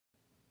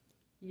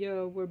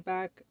Yo, we're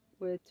back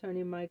with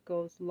Tony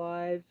Michaels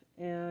live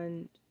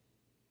and,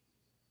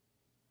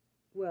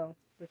 well,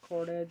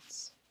 recorded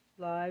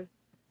live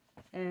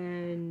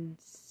and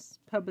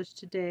published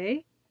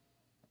today.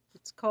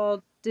 It's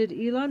called Did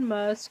Elon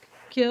Musk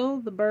Kill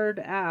the Bird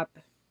app?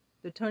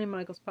 The Tony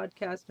Michaels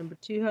podcast number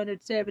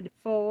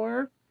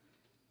 274,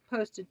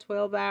 posted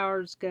 12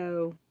 hours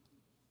ago.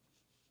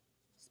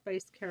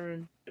 Space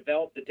Karen.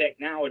 Developed the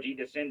technology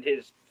to send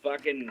his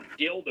fucking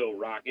dildo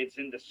rockets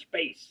into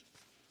space.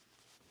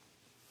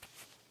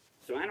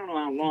 So I don't know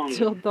how long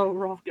Dildo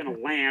rocket. it's going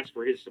to last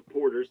for his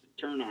supporters to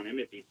turn on him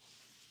if he,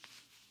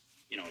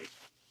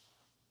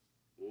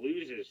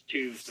 loses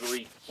 2,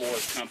 3, 4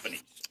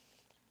 companies.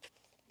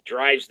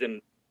 Drives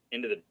them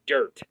into the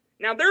dirt.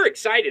 Now, they're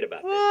excited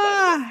about this,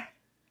 by the way.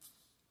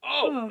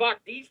 Oh, fuck,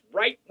 these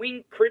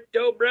right-wing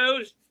crypto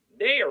bros,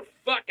 they are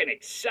fucking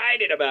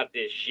excited about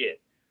this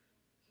shit.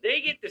 They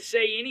get to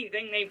say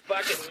anything they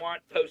fucking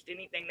want, post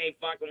anything they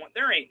fucking want.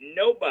 There ain't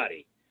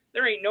nobody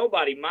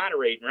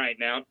moderating right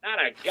now. Not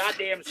a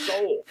goddamn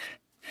soul.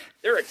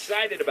 They're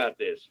excited about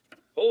this.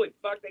 Holy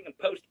fuck, they can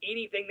post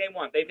anything they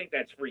want. They think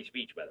that's free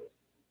speech, by the way.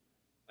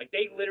 Like,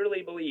 they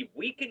literally believe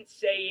we can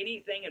say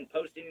anything and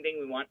post anything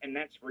we want, and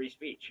that's free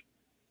speech.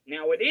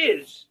 Now, it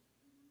is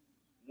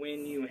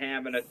when you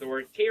have an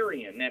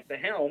authoritarian at the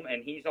helm,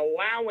 and he's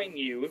allowing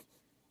you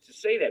to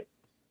say that.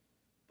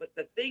 But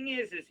the thing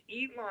is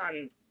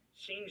Elon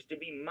seems to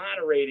be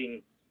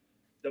moderating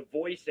the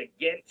voice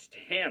against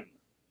him,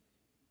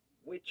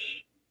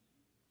 which,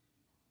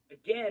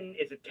 again,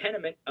 is a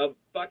tenement of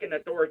fucking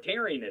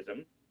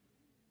authoritarianism,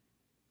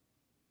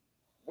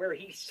 where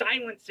he's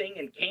silencing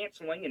and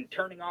canceling and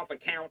turning off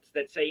accounts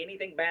that say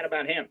anything bad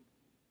about him.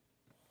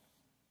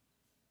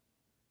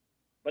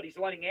 But he's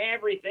letting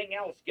everything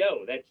else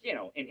go that's,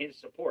 in his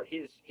support,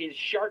 his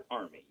shark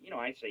army.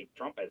 I say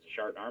Trump has a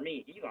shark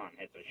army, Elon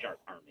has a shark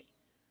army.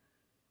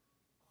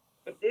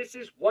 But this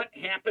is what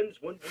happens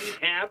when we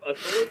have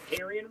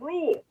authoritarian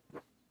rule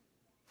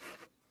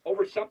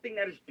over something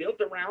that is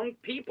built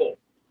around people.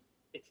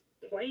 It's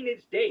plain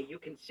as day. You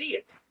can see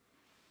it.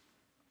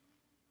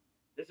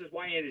 This is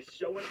why it is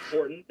so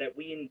important that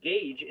we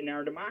engage in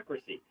our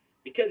democracy,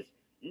 because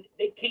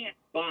they can't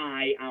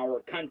buy our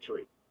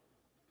country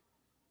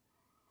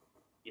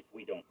if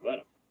we don't let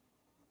them.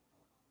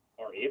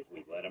 Or if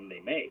we let them, they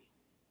may.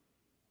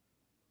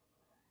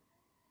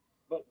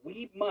 But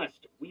we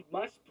must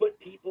put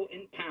people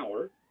in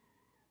power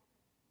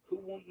who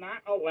will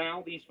not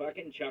allow these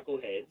fucking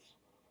chuckleheads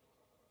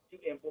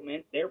to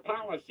implement their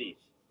policies,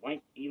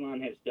 like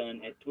Elon has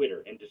done at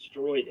Twitter, and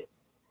destroyed it.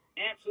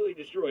 Absolutely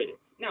destroyed it.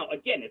 Now,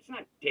 again, it's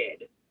not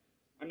dead.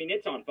 I mean,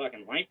 it's on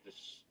fucking life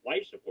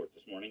support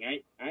this morning.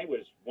 I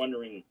was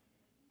wondering,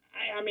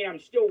 I'm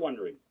still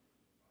wondering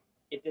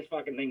if this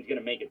fucking thing's going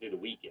to make it through the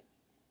weekend.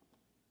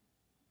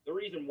 The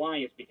reason why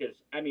is because,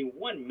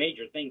 one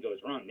major thing goes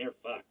wrong, they're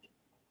fucked.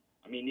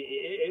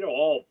 It'll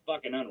all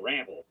fucking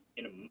unravel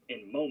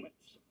in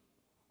moments.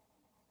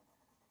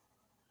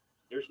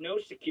 There's no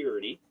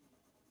security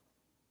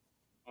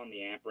on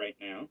the app right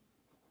now.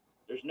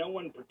 There's no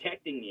one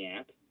protecting the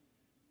app.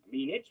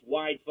 It's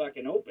wide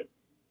fucking open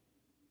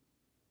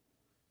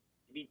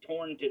to be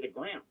torn to the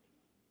ground.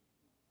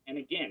 And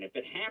again, if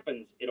it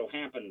happens, it'll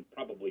happen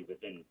probably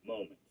within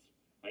moments.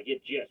 Like,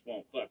 it just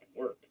won't fucking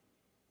work.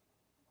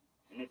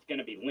 And it's going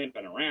to be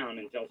limping around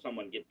until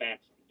someone gets back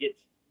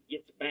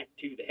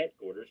to the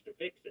headquarters to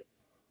fix it.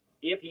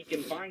 If he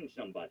can find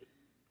somebody.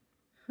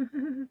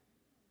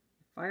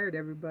 Fired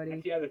everybody.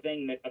 That's the other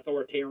thing that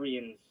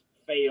authoritarians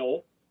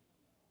fail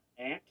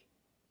at.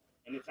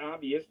 And it's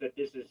obvious that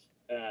this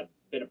has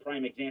been a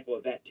prime example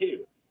of that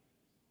too.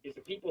 Is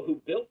the people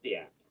who built the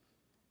app.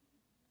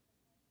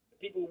 The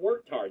people who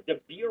worked hard.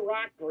 The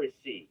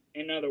bureaucracy,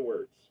 in other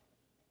words,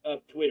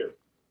 of Twitter.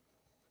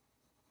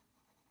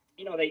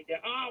 Big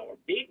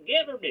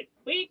government,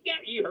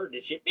 you heard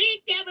this shit,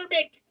 big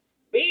government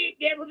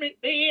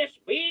this,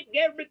 big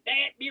government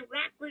that,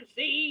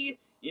 bureaucracy.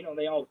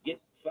 They all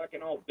get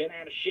fucking all bent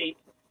out of shape,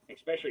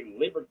 especially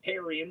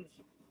libertarians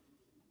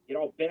get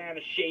all bent out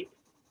of shape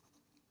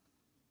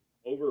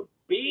over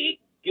big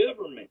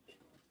government.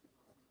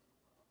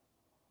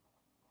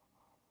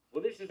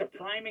 Well, this is a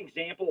prime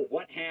example of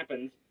what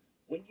happens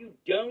when you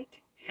don't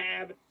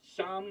have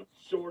some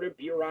sort of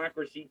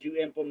bureaucracy to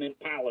implement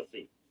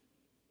policy.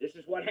 This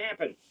is what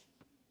happens.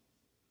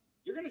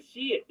 You're going to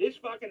see it. This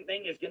fucking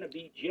thing is going to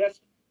be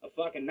just a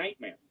fucking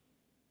nightmare.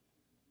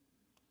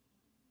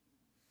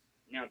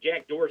 Now,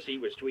 Jack Dorsey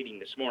was tweeting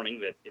this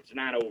morning that it's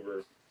not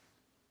over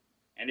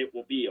and it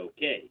will be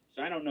okay.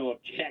 So I don't know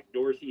if Jack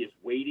Dorsey is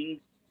waiting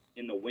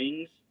in the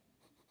wings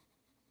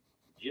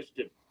just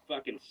to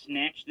fucking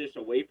snatch this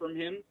away from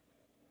him.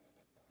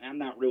 I'm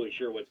not really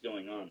sure what's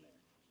going on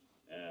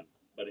there.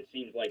 But it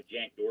seems like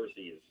Jack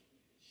Dorsey is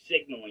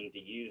signaling to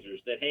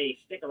users that, hey,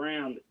 stick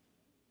around.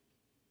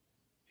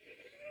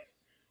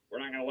 We're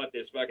not going to let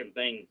this fucking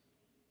thing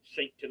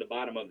sink to the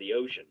bottom of the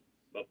ocean.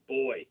 But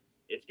boy,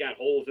 it's got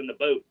holes in the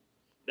boat,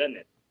 doesn't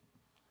it?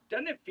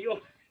 Doesn't it feel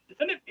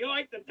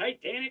like the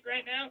Titanic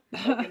right now?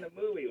 Like in the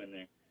movie when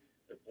they're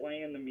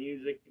playing the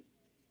music.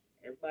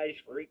 Everybody's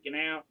freaking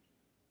out.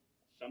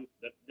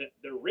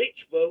 The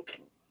rich folk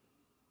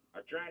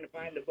are trying to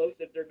find the boat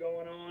that they're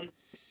going on.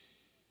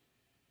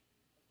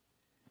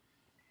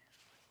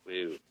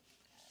 Woo.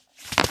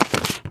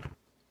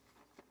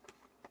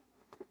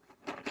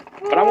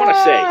 But I want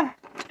to say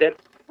that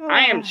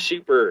I am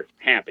super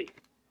happy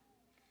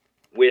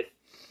with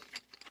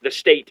the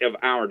state of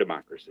our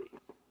democracy.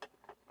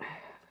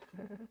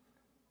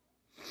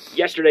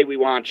 Yesterday we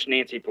watched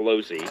Nancy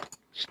Pelosi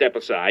step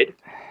aside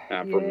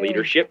from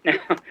leadership. Now,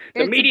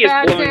 the media's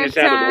blowing this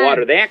out of the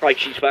water. They act like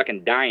she's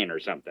fucking dying or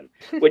something.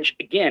 Which,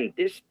 again,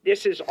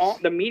 this is all...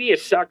 The media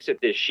sucks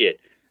at this shit.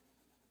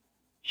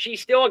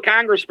 She's still a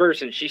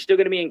congressperson. She's still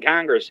going to be in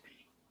Congress.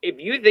 If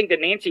you think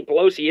that Nancy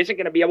Pelosi isn't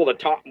going to be able to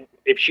talk...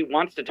 If she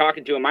wants to talk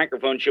into a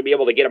microphone, she'll be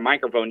able to get a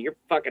microphone. You're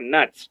fucking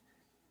nuts.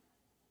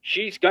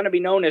 She's going to be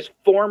known as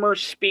former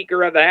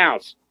Speaker of the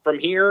House from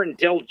here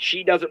until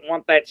she doesn't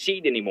want that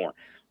seat anymore.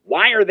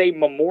 Why are they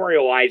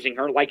memorializing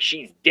her like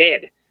she's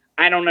dead?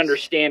 I don't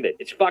understand it.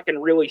 It's fucking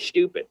really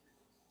stupid.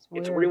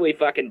 It's really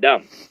fucking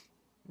dumb.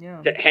 Yeah.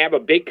 To have a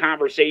big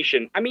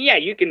conversation. I mean, yeah,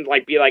 you can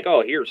be like,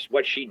 oh, here's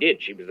what she did.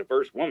 She was the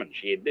first woman.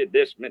 She did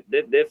this, and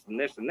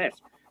this, and this.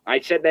 I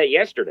said that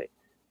yesterday.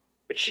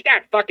 But she's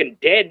not fucking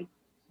dead.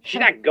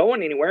 She's not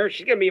going anywhere.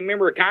 She's going to be a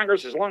member of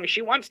Congress as long as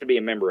she wants to be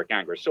a member of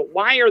Congress. So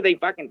why are they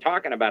fucking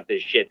talking about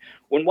this shit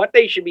when what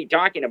they should be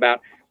talking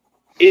about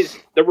is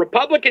the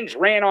Republicans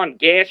ran on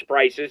gas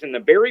prices, and the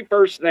very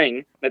first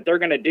thing that they're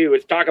going to do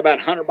is talk about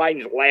Hunter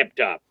Biden's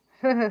laptop.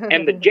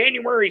 And the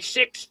January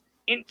 6th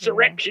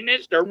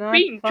insurrectionists are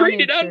being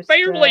treated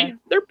unfairly.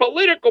 They're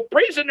political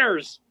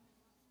prisoners.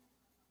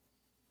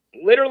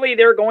 Literally,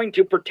 they're going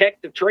to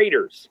protect the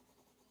traitors.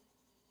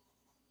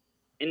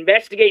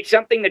 Investigate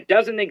something that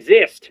doesn't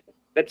exist.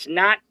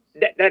 That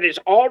has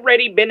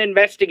already been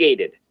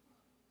investigated.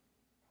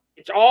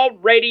 It's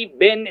already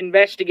been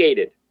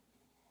investigated.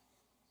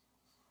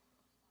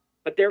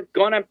 But they're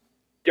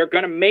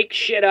gonna make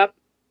shit up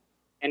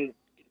and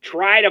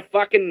try to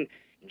fucking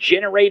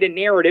generate a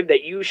narrative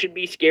that you should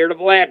be scared of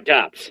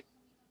laptops.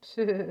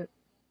 And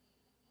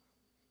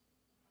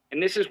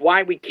this is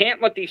why we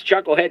can't let these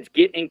chuckleheads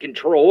get in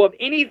control of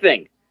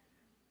anything.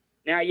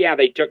 Now, yeah,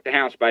 they took the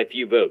House by a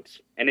few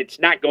votes, and it's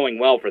not going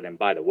well for them,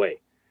 by the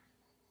way.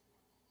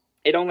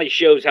 It only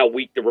shows how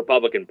weak the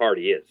Republican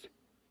Party is.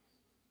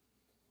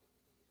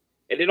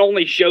 And it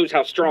only shows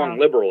how strong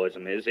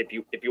liberalism is, if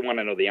you want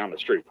to know the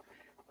honest truth.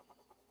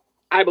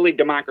 I believe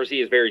democracy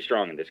is very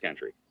strong in this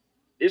country.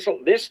 This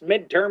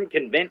midterm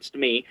convinced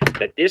me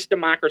that this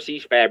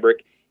democracy's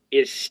fabric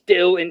is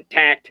still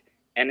intact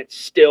and it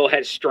still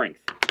has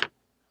strength.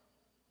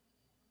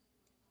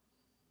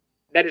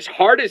 That as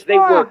hard as they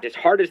worked, as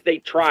hard as they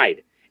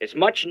tried, as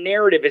much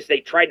narrative as they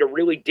tried to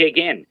really dig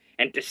in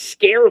and to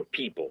scare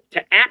people,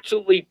 to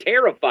absolutely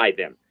terrify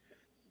them,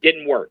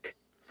 didn't work.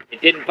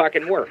 It didn't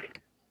fucking work.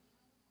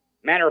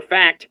 Matter of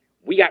fact,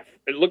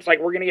 it looks like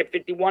we're going to get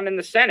 51 in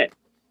the Senate.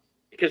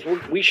 Because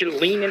we should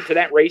lean into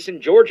that race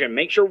in Georgia and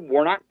make sure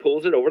Warnock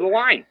pulls it over the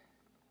line.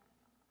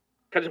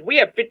 Because if we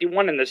have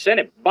 51 in the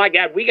Senate, by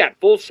God, we got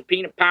full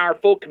subpoena power,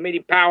 full committee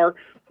power.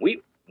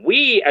 We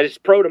as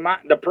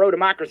the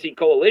pro-democracy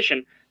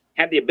coalition,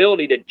 have the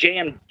ability to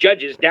jam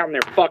judges down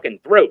their fucking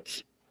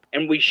throats.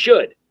 And we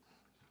should.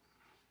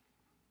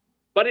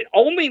 But it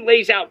only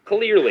lays out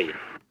clearly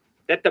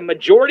that the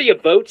majority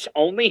of votes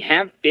only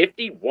have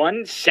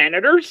 51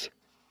 senators.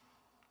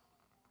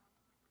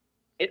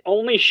 It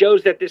only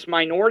shows that this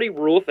minority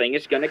rule thing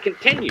is going to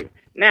continue.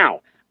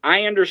 Now,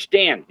 I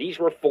understand these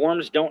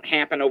reforms don't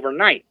happen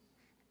overnight.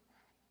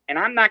 And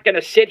I'm not going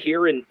to sit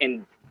here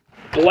and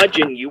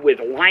bludgeon you with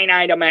line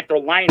item after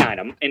line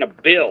item in a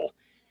bill.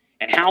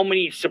 And how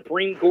many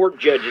Supreme Court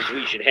judges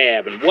we should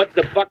have. And what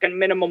the fucking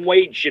minimum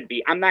wage should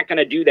be. I'm not going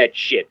to do that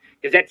shit.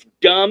 Because that's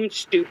dumb,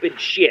 stupid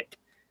shit.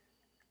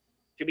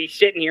 To be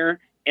sitting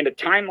here in a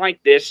time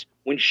like this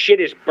when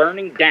shit is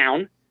burning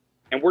down.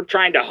 And we're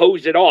trying to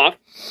hose it off.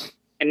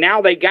 And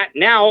now they got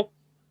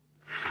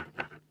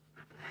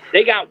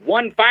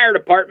one fire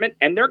department,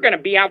 and they're going to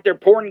be out there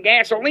pouring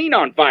gasoline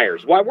on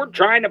fires while we're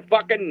trying to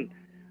fucking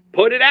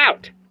put it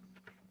out.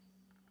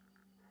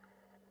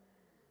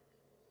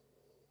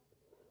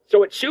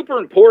 So it's super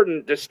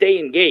important to stay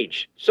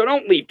engaged. So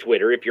don't leave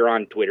Twitter if you're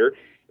on Twitter.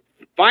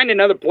 Find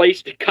another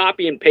place to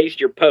copy and paste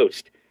your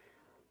post.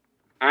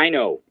 I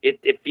know,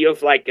 it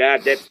feels like,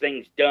 that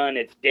thing's done,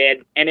 it's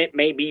dead, and it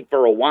may be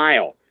for a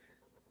while.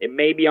 It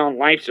may be on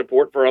life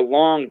support for a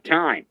long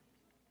time.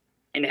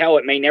 And hell,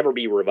 it may never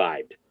be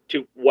revived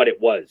to what it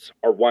was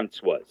or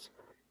once was.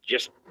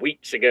 Just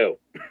weeks ago.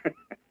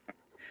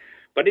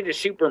 But it is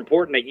super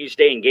important that you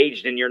stay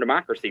engaged in your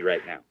democracy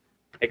right now.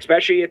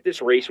 Especially at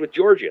this race with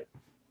Georgia.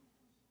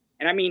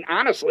 And I mean,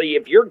 honestly,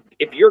 if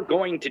you're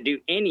going to do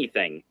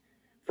anything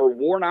for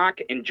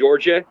Warnock in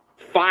Georgia,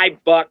 $5,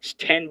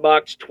 $10,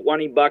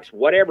 $20,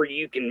 whatever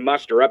you can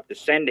muster up to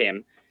send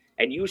him,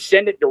 and you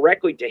send it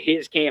directly to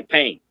his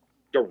campaign.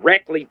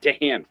 Directly to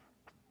him.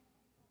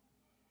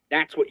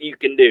 That's what you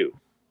can do.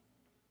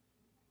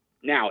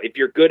 Now, if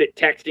you're good at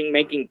texting,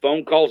 making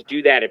phone calls,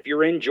 do that. If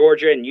you're in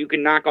Georgia and you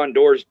can knock on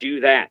doors, do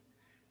that.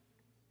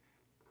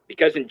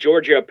 Because in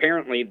Georgia,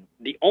 apparently,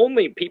 the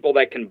only people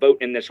that can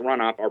vote in this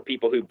runoff are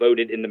people who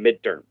voted in the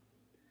midterm.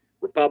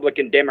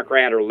 Republican,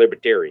 Democrat, or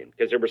Libertarian.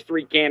 Because there was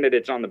 3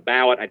 candidates on the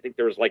ballot. I think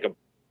there was like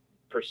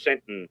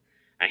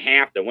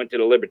 1.5% that went to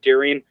the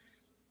Libertarian.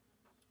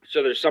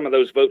 So there's some of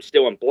those votes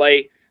still in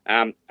play.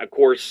 Of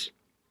course,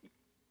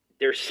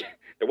 there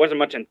wasn't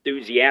much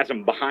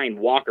enthusiasm behind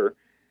Walker.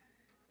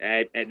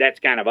 That's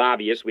kind of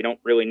obvious. We don't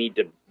really need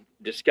to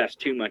discuss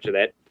too much of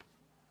that.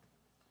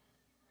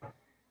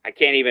 I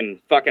can't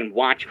even fucking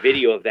watch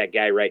video of that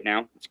guy right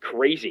now. It's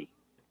crazy.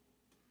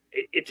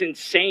 It's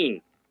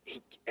insane.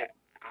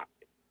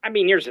 I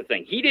mean, here's the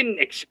thing. He didn't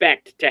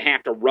expect to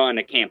have to run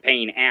a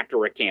campaign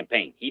after a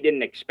campaign. He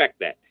didn't expect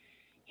that.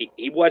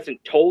 He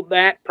wasn't told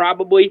that,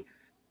 probably.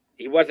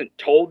 He wasn't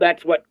told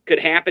that's what could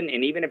happen.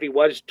 And even if he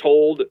was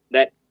told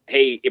that,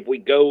 hey, if we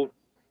go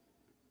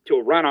to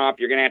a runoff,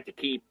 you're going to have to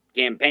keep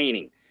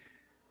campaigning.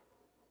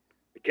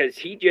 Because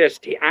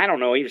I don't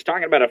know, he was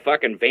talking about a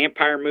fucking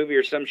vampire movie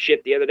or some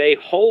shit the other day.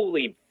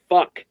 Holy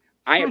fuck.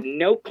 I have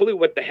no clue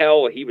what the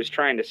hell he was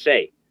trying to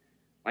say.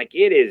 Like,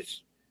 it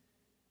is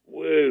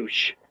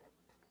whoosh.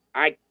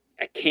 I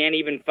can't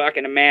even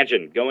fucking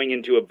imagine going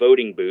into a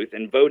voting booth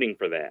and voting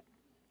for that.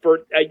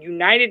 For a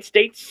United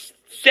States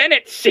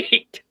Senate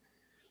seat.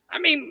 I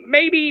mean,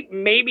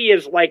 maybe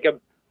as like a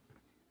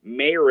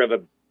mayor of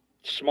a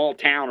small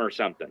town or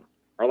something.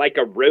 Or like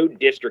a road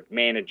district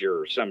manager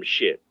or some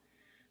shit.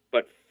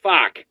 But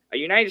fuck, a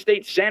United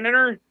States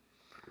Senator?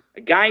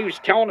 A guy who's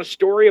telling a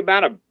story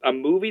about a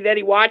movie that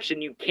he watched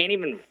and you can't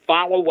even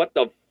follow what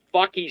the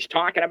fuck he's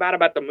talking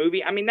about the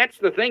movie? I mean, that's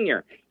the thing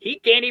here. He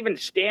can't even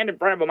stand in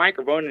front of a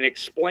microphone and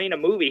explain a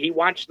movie he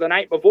watched the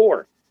night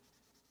before.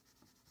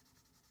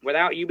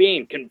 Without you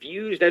being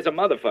confused as a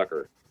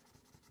motherfucker.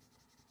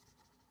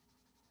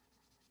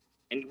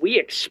 And we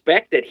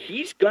expect that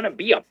he's gonna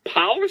be a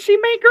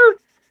policymaker?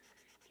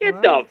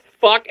 Get the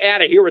fuck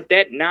out of here with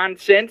that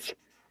nonsense.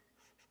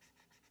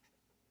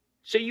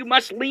 So you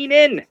must lean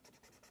in.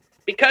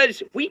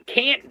 Because we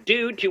can't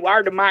do to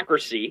our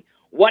democracy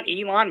what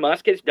Elon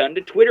Musk has done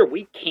to Twitter.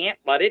 We can't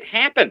let it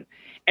happen.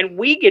 And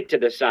we get to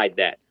decide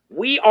that.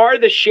 We are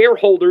the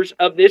shareholders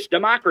of this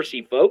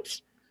democracy,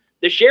 folks.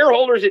 The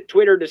shareholders at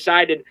Twitter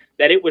decided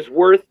that it was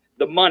worth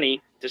the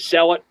money to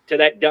sell it to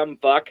that dumb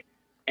fuck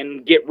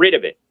and get rid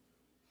of it.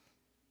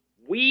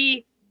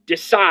 We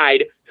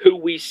decide who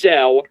we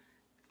sell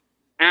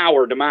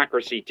our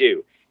democracy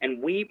to.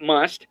 And we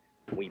must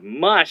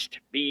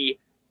be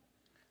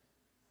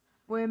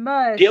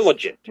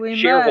diligent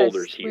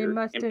shareholders here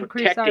in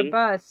protecting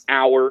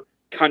our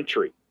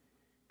country,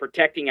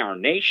 protecting our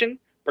nation,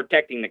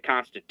 protecting the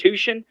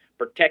Constitution,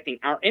 protecting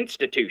our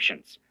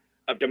institutions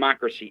of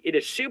democracy. It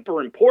is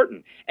super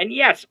important. And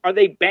yes, are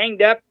they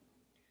banged up?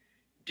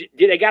 Did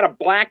they got a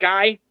black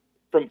eye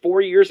from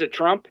 4 years of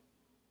Trump?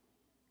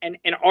 And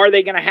are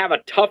they going to have a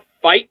tough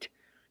fight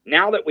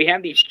now that we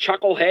have these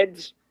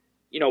chuckleheads,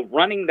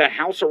 running the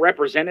House of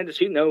Representatives?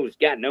 Who knows?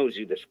 God knows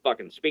who this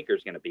fucking speaker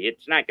is going to be.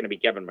 It's not going to be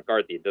Kevin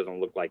McCarthy. It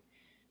doesn't look like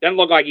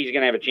he's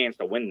going to have a chance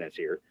to win this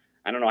here.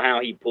 I don't know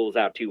how he pulls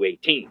out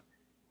 218.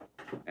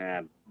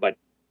 But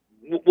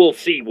we'll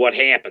see what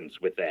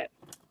happens with that.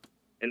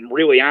 And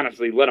really,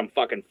 honestly, let them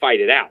fucking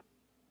fight it out.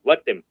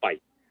 Let them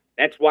fight.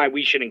 That's why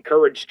we should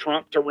encourage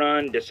Trump to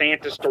run,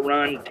 DeSantis to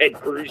run, Ted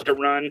Cruz to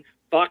run.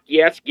 Fuck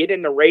yes, get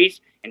in the race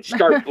and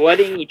start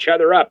blooding each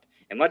other up.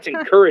 And let's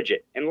encourage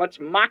it. And let's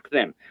mock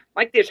them.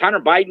 Like this Hunter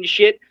Biden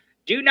shit,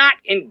 do not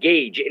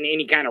engage in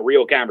any kind of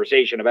real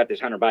conversation about this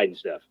Hunter Biden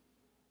stuff.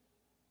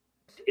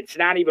 It's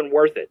not even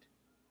worth it.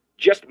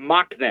 Just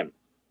mock them.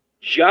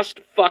 Just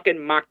fucking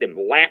mock them.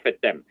 Laugh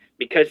at them.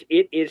 Because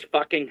it is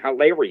fucking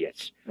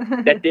hilarious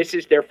that this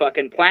is their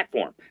fucking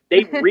platform.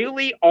 They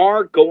really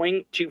are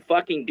going to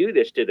fucking do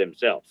this to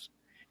themselves.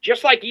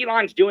 Just like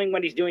Elon's doing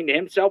what he's doing to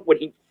himself when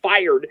he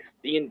fired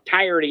the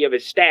entirety of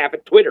his staff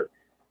at Twitter.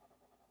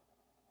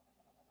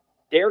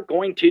 They're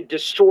going to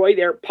destroy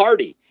their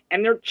party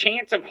and their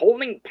chance of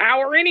holding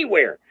power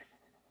anywhere.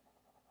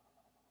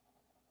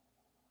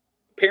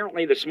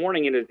 Apparently this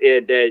morning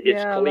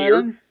it's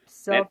clear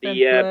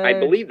that I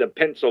believe the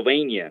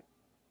Pennsylvania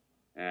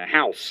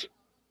House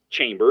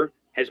chamber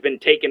has been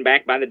taken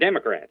back by the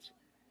Democrats.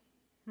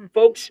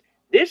 Folks,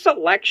 this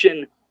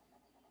election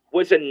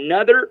was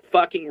another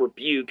fucking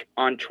rebuke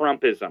on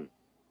Trumpism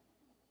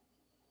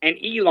and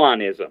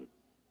Elonism.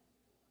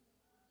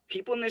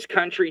 People in this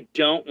country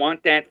don't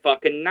want that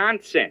fucking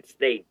nonsense.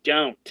 They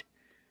don't.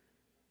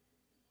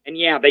 And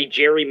yeah, they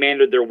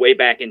gerrymandered their way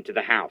back into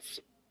the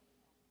House.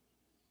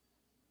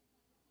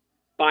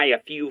 By a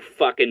few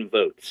fucking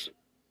votes.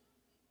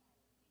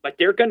 But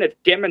they're going to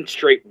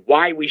demonstrate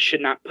why we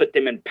should not put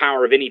them in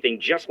power of anything,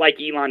 just like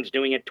Elon's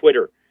doing at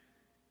Twitter.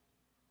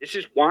 This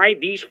is why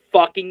these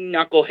fucking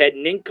knucklehead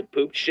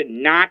nincompoops should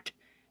not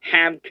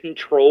have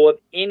control of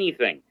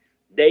anything.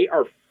 They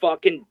are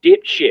fucking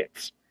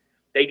dipshits.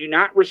 They do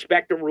not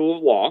respect the rule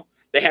of law.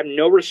 They have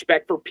no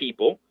respect for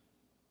people.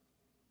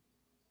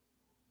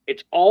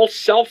 It's all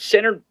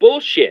self-centered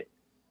bullshit.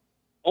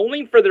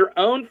 Only for their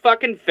own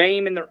fucking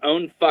fame and their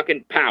own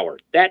fucking power.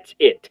 That's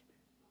it.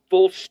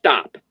 Full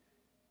stop.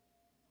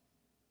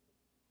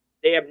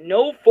 They have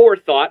no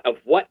forethought of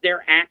what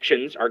their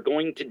actions are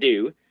going to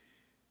do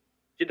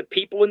to the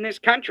people in this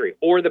country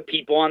or the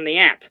people on the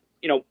app,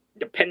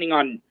 depending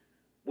on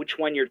which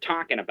one you're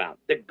talking about.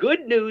 The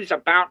good news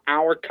about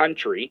our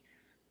country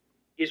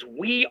is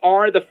we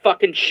are the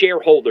fucking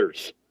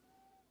shareholders.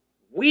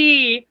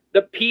 We,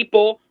 the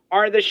people,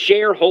 are the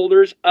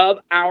shareholders of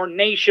our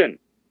nation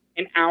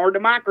and our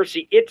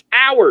democracy. It's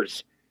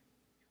ours.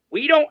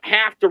 We don't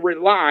have to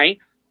rely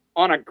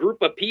on a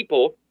group of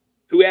people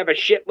who have a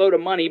shitload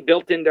of money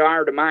built into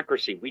our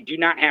democracy. We do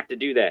not have to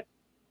do that.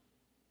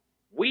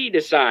 We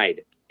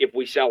decide if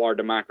we sell our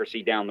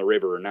democracy down the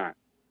river or not.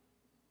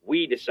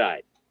 We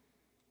decide.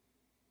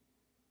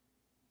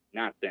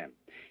 Not them.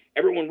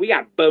 Everyone, we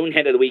got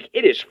Bonehead of the Week.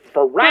 It is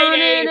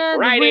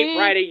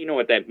Friday. You know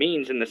what that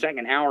means. In the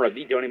second hour of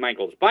the Tony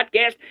Michaels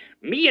podcast,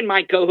 me and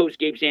my co-host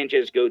Gabe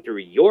Sanchez go through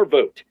your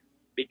vote.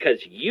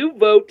 Because you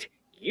vote,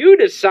 you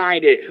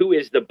decide who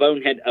is the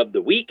Bonehead of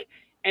the Week,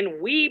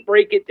 and we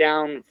break it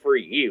down for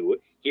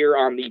you here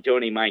on the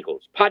Tony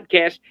Michaels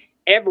podcast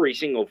every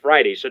single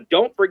Friday. So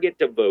don't forget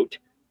to vote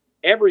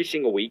every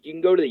single week. You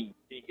can go to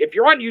if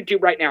you're on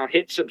YouTube right now,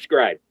 hit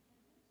subscribe.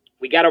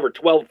 We got over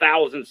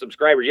 12,000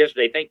 subscribers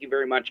yesterday. Thank you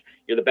very much.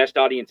 You're the best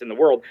audience in the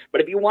world. But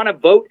if you want to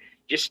vote,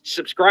 just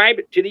subscribe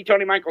to the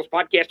Tony Michaels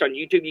podcast on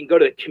YouTube. You can go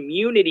to the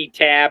community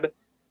tab.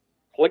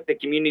 Click the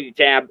community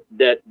tab.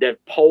 The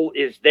poll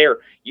is there.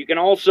 You can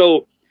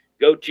also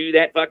go to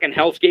that fucking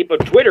hellscape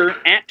of Twitter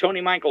at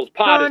Tony Michaels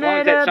Pod. As long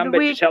as that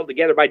sumbitch is held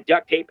together by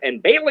duct tape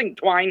and baling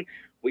twine,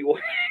 we will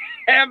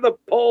have the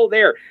poll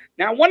there.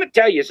 Now, I want to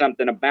tell you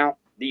something about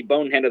the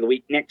Bonehead of the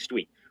Week next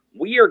week.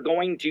 We are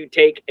going to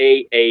take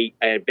a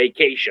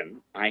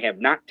vacation. I have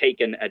not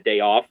taken a day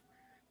off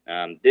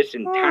this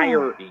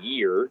entire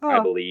year, I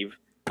believe,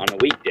 on a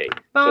weekday.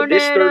 So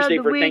this Thursday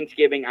for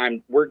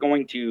Thanksgiving, we're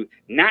going to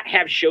not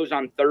have shows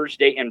on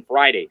Thursday and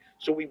Friday.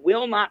 So we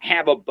will not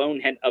have a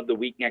Bonehead of the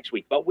Week next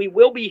week. But we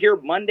will be here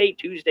Monday,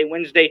 Tuesday,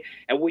 Wednesday,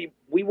 and we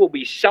will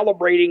be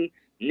celebrating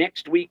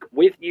next week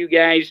with you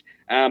guys.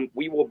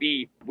 We will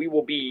be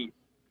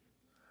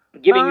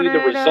giving you the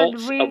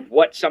results of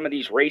what some of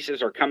these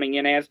races are coming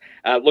in as.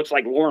 Looks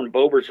like Lauren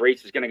Boeber's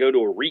race is going to go to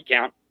a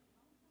recount.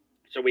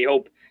 So we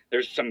hope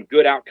there's some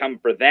good outcome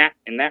for that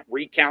in that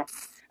recount.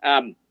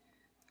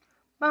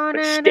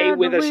 But stay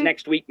with us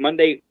next week,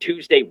 Monday,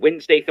 Tuesday,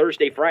 Wednesday,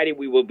 Thursday, Friday.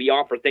 We will be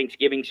off for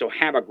Thanksgiving, so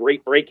have a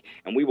great break,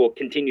 and we will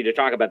continue to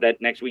talk about that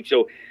next week.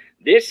 So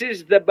this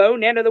is the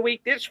Bonehead of the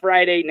Week this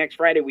Friday. Next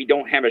Friday, we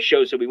don't have a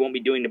show, so we won't be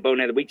doing the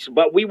Bonehead of the Week,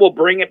 but we will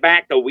bring it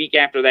back the week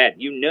after that.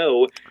 We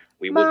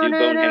will do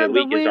Bonehead of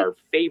the Week as our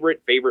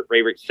favorite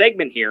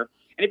segment here.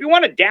 And if you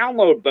want to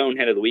download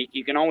Bonehead of the Week,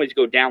 you can always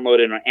go download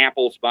it on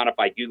Apple,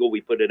 Spotify, Google.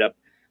 We put it up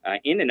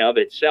in and of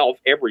itself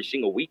every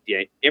single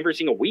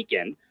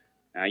weekend.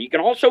 You can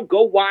also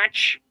go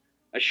watch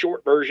a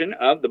short version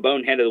of the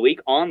Bonehead of the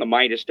Week on the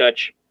Midas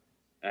Touch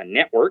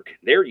Network,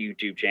 their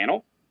YouTube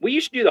channel. We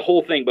used to do the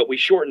whole thing, but we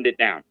shortened it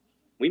down.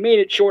 We made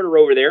it shorter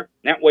over there.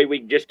 That way we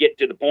can just get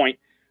to the point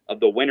of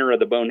the winner of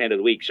the Bonehead of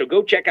the Week. So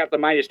go check out the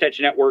Midas Touch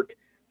Network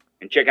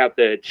and check out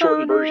the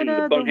shortened version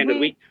of the Bonehead of the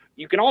Week.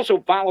 You can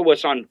also follow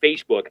us on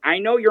Facebook. I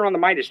know you're on the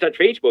Midas Touch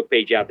Facebook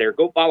page out there.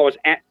 Go follow us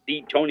at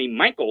the Tony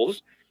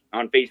Michaels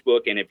on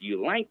Facebook. And if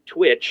you like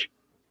Twitch,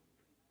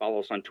 follow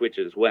us on Twitch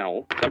as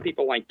well. Some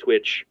people like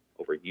Twitch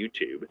over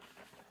YouTube.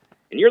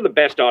 And you're the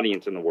best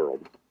audience in the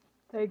world.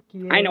 Thank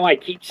you. I know I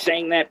keep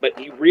saying that, but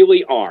you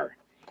really are.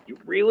 You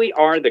really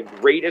are the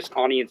greatest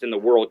audience in the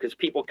world because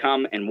people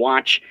come and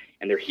watch,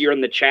 and they're here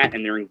in the chat,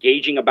 and they're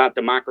engaging about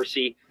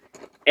democracy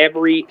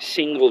every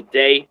single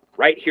day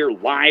right here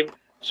live.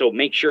 So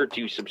make sure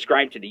to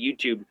subscribe to the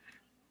YouTube.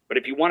 But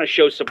if you want to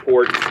show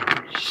support,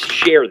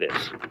 share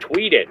this.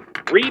 Tweet it.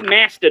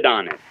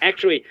 Re-Mastodon it.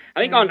 Actually,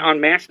 I think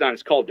on Mastodon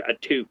it's called a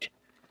toot.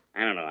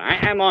 I don't know.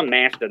 I'm on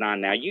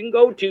Mastodon now. You can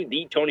go to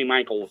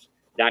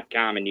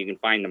thetonymichaels.com and you can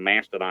find the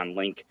Mastodon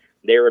link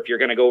there. If you're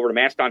going to go over to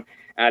Mastodon,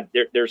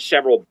 there's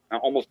several,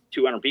 almost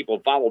 200 people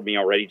have followed me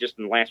already just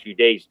in the last few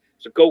days.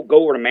 So go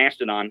over to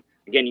Mastodon.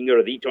 Again, you can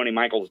go to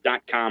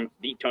thetonymichaels.com,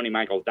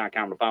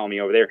 thetonymichaels.com to follow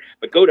me over there.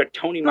 But go to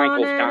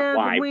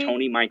tonymichaels.live,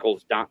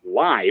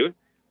 tonymichaels.live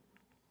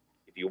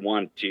if you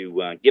want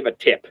to give a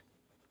tip.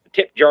 The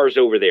tip jar's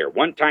over there.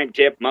 One-time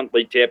tip,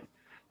 monthly tip.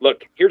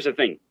 Look, here's the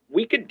thing.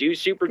 We could do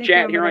Super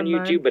Chat here on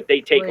YouTube, but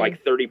they take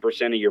like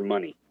 30% of your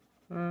money,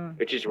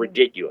 which is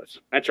ridiculous.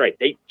 That's right.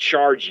 They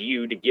charge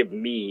you to give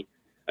me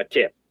a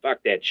tip.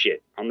 Fuck that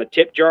shit. On the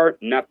tip jar,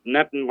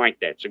 nothing like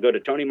that. So go to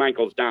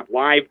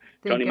tonymichaels.live,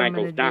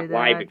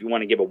 tonymichaels.live if you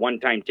want to give a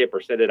one-time tip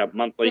or set it up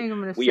monthly.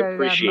 We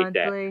appreciate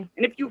that. And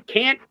if you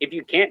can't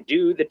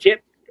do the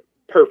tip,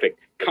 perfect.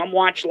 Come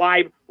watch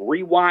live,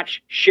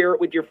 rewatch, share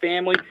it with your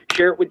family,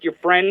 share it with your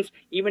friends,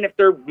 even if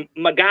they're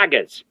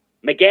Magagas.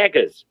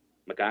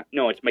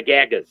 No, it's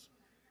Magagas.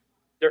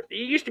 It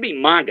used to be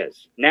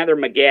Magas. Now they're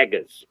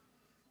Magagas.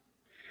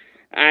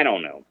 I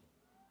don't know.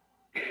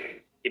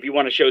 if you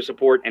want to show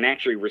support and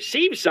actually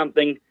receive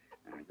something,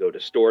 go to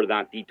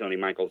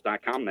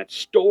store.theTonyMichaels.com. That's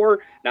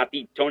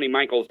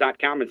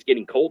store.theTonyMichaels.com. It's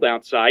getting cold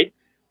outside.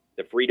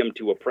 The freedom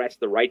to oppress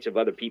the rights of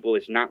other people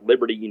is not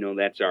liberty. You know,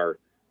 that's our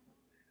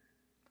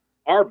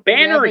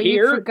banner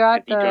here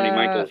at the Tony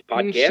Michaels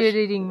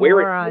Podcast.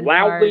 Wear it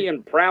loudly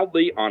and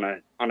proudly on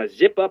a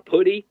zip-up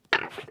hoodie,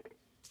 a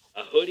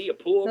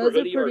pullover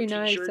hoodie, or a t-shirt.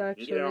 Nice, you can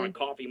get it on a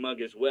coffee mug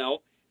as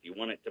well if you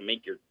want it to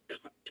make your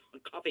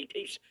coffee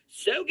taste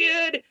so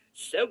good,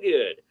 so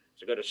good.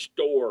 So go to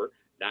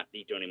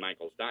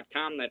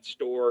store.theTonyMichaels.com. That's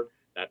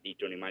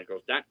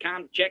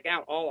store.theTonyMichaels.com. Check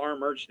out all our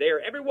merch there.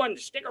 Everyone,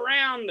 stick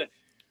around.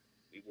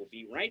 We will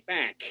be right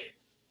back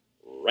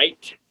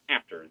right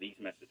after these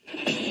messages.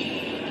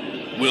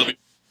 We'll be.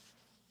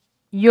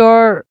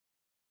 Your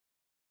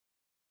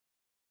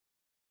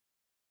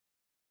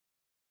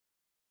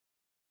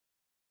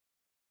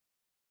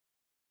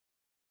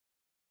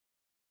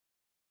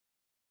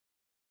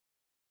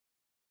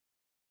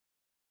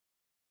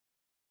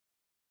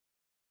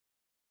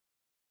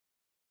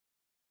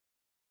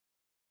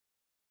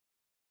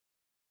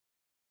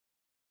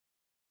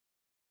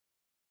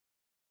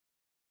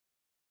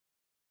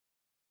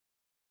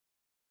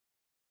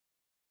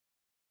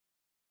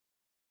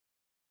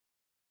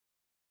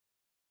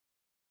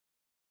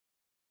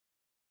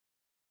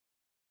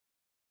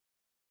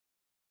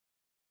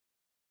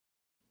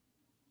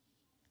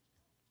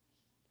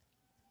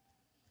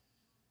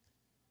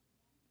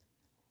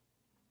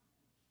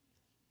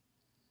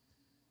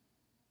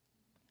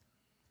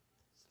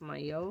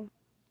smile.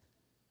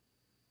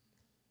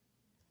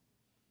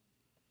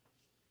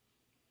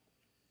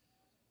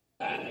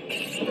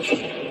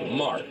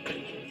 Mark,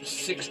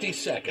 60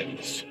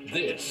 seconds.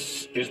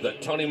 This is the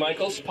Tony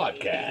Michaels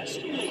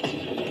Podcast.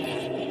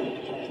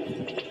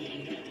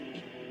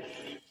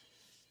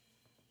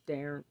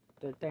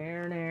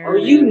 Are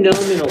you numb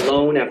and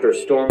alone after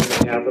storming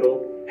the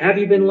Capitol? Have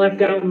you been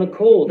left out in the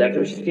cold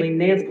after stealing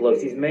Nancy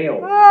Pelosi's mail?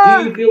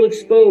 Do you feel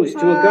exposed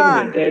to a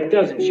government that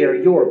doesn't share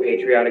your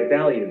patriotic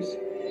values?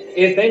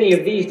 If any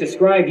of these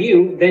describe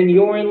you, then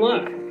you're in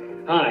luck.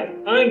 Hi,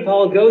 I'm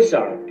Paul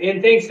Gosar,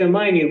 and thanks to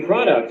my new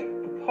product,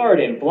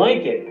 Pardon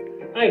Blanket,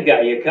 I've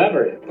got you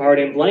covered.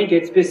 Pardon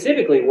Blanket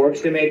specifically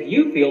works to make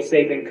you feel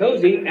safe and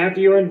cozy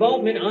after your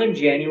involvement on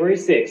January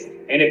 6th.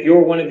 And if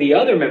you're one of the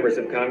other members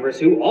of Congress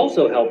who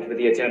also helped with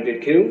the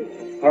attempted coup,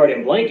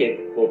 Pardon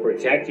Blanket will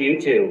protect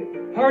you too.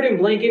 Pardon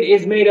Blanket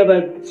is made of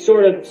a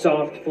sort of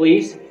soft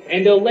fleece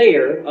and a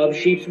layer of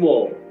sheep's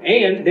wool.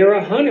 And they're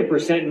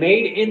 100%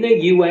 made in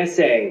the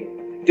USA.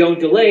 Don't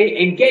delay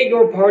and get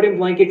your Pardon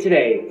Blanket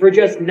today for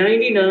just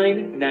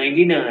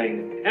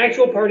 $99.99.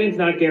 Actual pardon's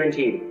not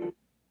guaranteed.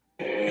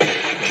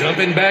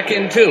 Jumping back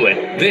into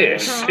it,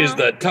 this is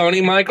the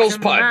Tony Michaels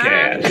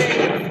Podcast.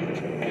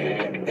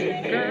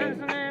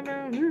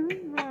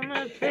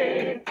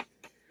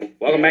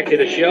 Welcome back to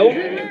the show.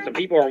 Some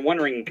people are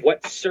wondering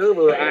what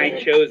server I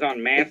chose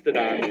on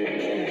Mastodon.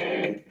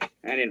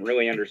 I didn't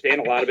really understand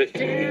a lot of it.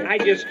 I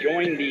just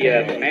joined the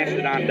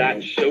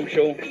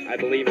Mastodon.social, I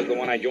believe is the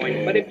one I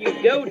joined. But if you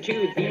go to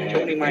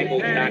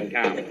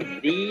TheTonyMichaels.com,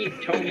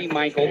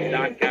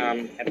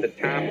 TheTonyMichaels.com, at the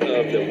top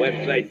of the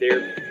website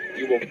there,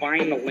 you will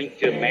find the link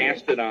to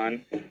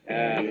Mastodon.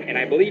 And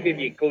I believe if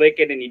you click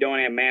it and you don't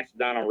have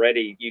Mastodon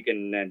already, you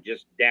can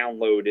just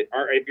download it.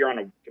 Or if you're on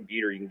a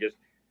computer, you can just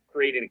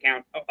create an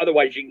account.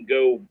 Otherwise, you can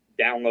go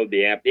download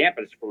the app. The app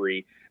is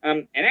free.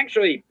 And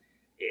actually,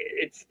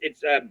 it's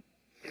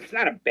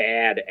not a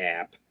bad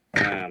app.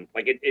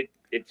 Like it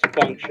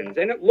functions,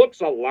 and it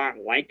looks a lot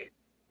like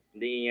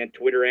the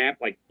Twitter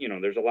app. Like, you know,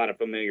 there's a lot of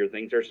familiar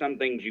things. There's some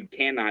things you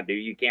cannot do.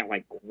 You can't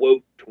like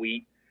quote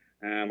tweet,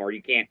 or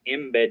you can't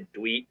embed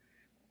tweet,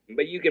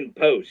 but you can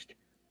post.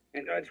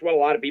 And that's what a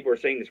lot of people are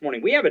saying this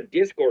morning. We have a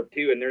Discord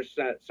too, and there's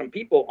some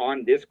people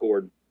on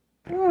Discord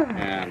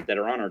that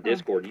are on our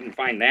Discord. You can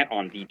find that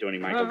on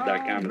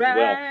TheTonyMichaels.com as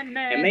well.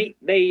 And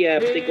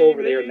they go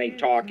over there and they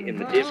talk in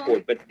the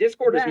Discord. But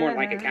Discord is more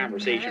like a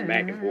conversation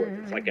back and forth.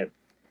 It's like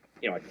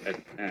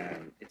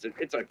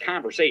it's a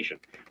conversation.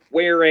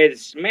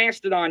 Whereas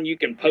Mastodon, you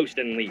can post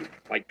and leave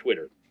like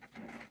Twitter.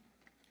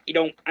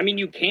 You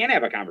can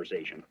have a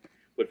conversation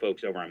with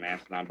folks over on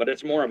Mastodon, but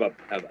it's more of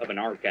an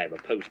archive, a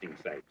posting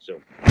site. So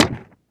a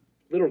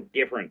little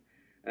different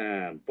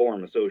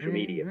form of social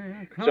media.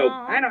 So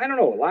I don't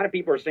know. A lot of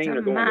people are saying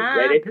they're going to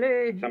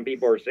Reddit. Some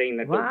people are saying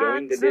that they're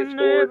going to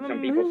Discord. Some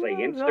people say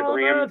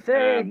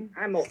Instagram.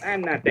 I'm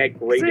not that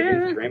great at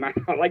Instagram.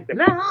 I like to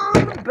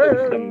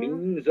post the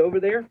memes over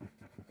there.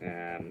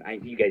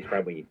 You guys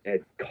probably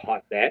had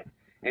caught that.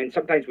 And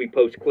sometimes we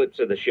post clips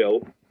of the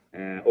show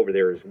over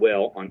there as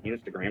well on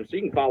Instagram. So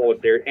you can follow us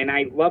there. And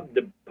I love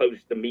to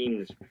post the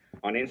memes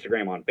on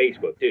Instagram on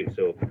Facebook too.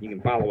 So you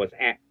can follow us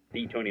at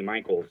The Tony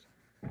Michaels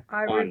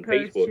on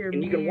Facebook,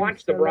 and you can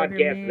watch the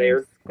broadcast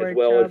there as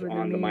well as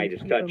on the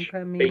Midas Touch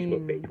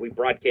Facebook page. We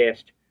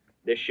broadcast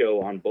this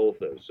show on both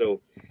those.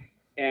 So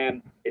as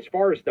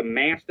far as the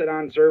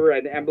Mastodon server,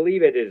 I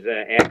believe it is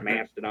at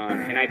Mastodon,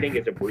 and I think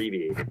it's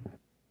abbreviated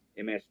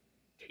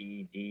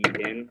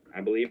MSTDN, I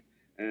believe.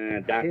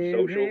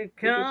 .social is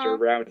the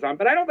server I was on.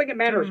 But I don't think it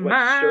matters what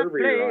server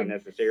you're on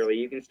necessarily.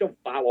 You can still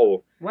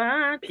follow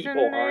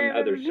people on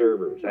other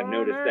servers. I've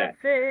noticed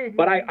that.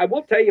 But I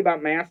will tell you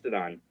about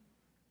Mastodon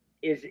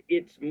is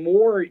it's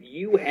more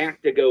you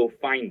have to go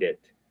find it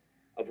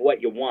of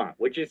what you want,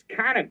 which is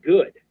kind of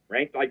good,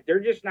 right? Like they're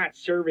just not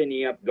serving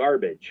you up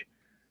garbage.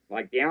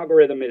 Like the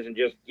algorithm isn't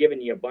just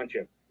giving you a bunch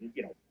of,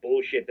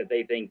 bullshit that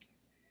they think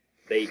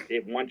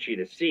it wants you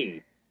to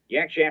see. You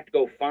actually have to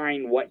go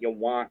find what you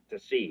want to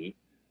see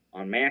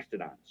on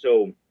Mastodon.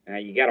 So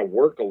you got to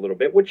work a little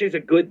bit, which is a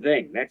good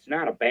thing. That's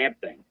not a bad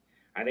thing.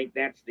 I think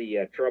that's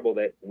the trouble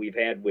that we've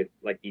had with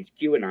like these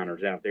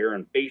QAnoners out there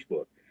on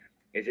Facebook,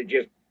 is it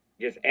just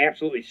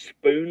absolutely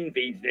spoon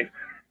feeds them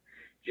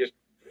just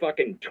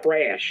fucking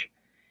trash.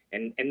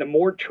 And the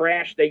more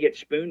trash they get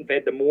spoon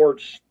fed, the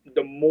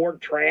more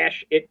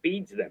trash it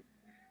feeds them.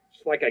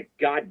 It's like a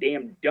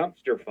goddamn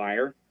dumpster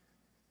fire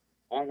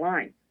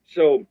online.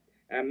 So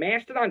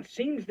Mastodon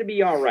seems to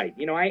be all right.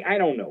 I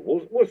don't know.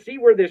 We'll see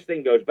where this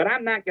thing goes, but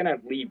I'm not gonna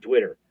leave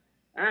Twitter.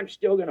 I'm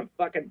still gonna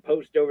fucking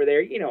post over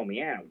there. You know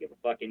me, I don't give a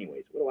fuck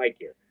anyways. What do I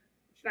care?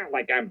 It's not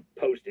like I'm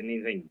posting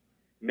anything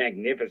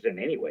magnificent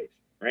anyways,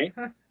 right?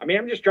 I mean,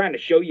 I'm just trying to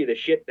show you the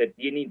shit that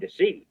you need to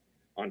see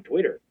on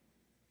Twitter,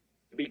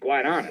 to be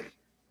quite honest.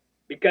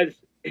 Because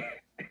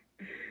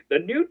the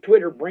new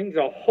Twitter brings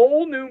a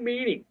whole new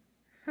meaning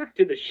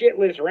to the shit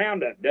list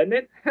roundup, doesn't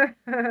it?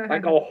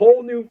 Like a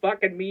whole new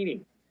fucking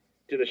meaning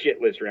to the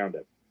shit list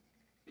roundup.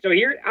 So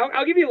here,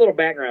 I'll give you a little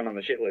background on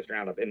the shit list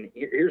roundup, and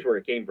here's where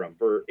it came from.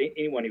 For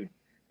anyone who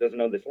doesn't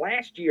know this,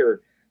 last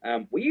year,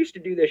 we used to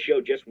do this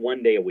show just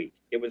one day a week.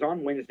 It was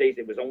on Wednesdays.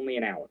 It was only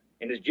an hour,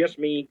 and it's just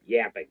me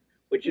yapping,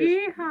 which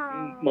is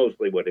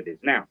mostly what it is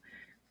now.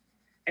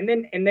 And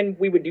then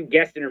we would do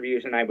guest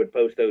interviews, and I would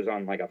post those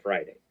on like a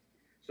Friday.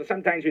 So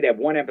sometimes we'd have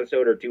one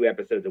episode or two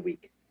episodes a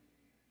week.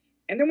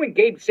 And then when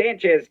Gabe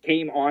Sanchez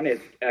came on as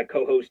a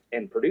co-host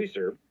and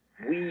producer,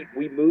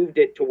 we moved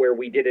it to where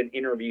we did an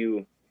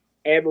interview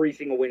every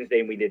single Wednesday,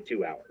 and we did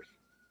 2 hours.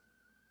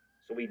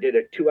 So we did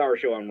a 2-hour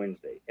show on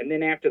Wednesday. And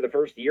then after the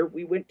first year,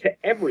 we went to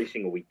every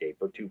single weekday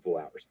for 2 full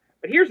hours.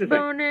 But here's the thing.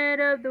 Bonnet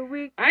of the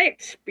week. I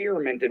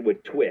experimented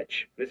with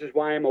Twitch. This is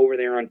why I'm over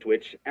there on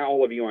Twitch.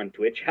 All of you on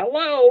Twitch.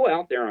 Hello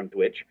out there on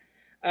Twitch.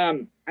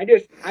 I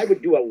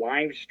would do a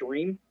live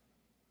stream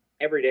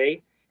every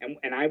day,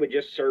 and I would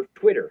just surf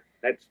Twitter.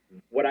 That's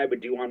what I would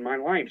do on my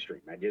live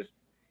stream.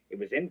 It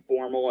was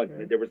informal,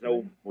 and there was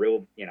no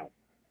real, it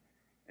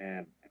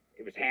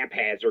was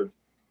haphazard.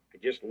 I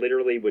just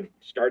literally would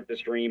start the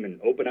stream and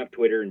open up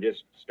Twitter and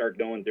just start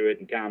going through it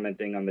and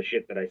commenting on the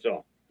shit that I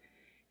saw.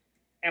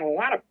 And a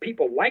lot of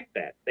people liked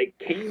that. They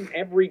came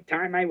every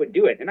time I would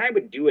do it. And I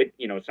would do it,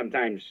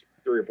 sometimes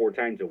 3 or 4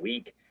 times a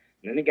week.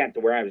 And then it got to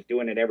where I was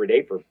doing it every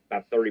day for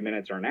about 30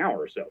 minutes or an hour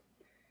or so.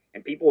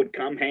 And people would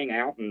come hang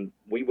out, and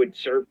we would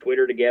surf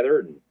Twitter together,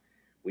 and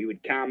we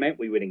would comment,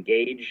 we would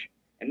engage.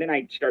 And then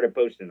I started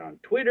posting on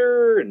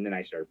Twitter, and then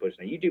I started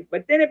posting on YouTube.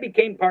 But then it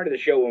became part of the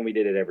show when we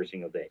did it every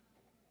single day.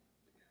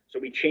 So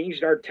we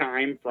changed our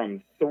time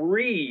from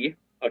 3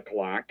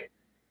 o'clock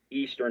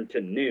Eastern to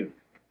noon.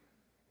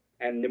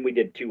 And then we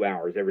did 2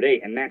 hours every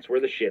day. And that's where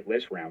the Shit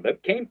List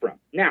Roundup came from.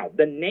 Now,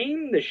 the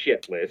name The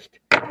Shit List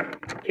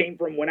came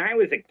from when I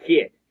was a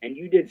kid and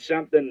you did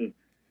something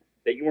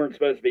that you weren't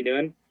supposed to be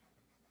doing,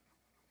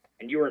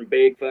 and you were in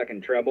big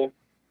fucking trouble.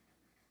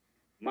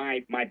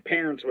 My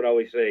parents would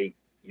always say,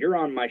 "You're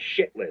on my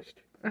shit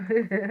list.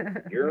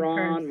 You're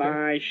on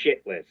my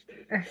shit list."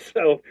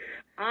 So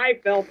I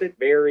felt it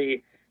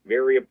very,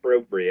 very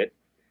appropriate.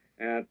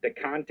 The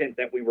content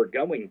that we were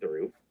going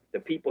through, the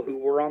people who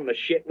were on the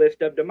shit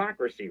list of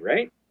democracy,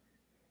 right?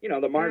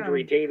 The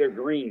Marjorie Taylor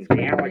Greens,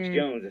 the Alex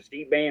Jones, the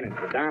Steve Bannons,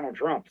 the Donald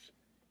Trumps.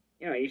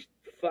 These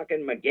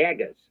fucking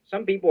magagas.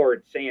 Some people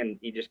are saying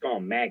you just call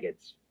them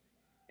maggots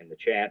in the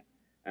chat.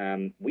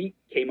 We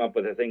came up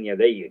with a thing the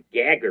other day,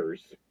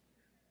 gaggers,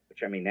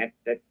 which, I mean,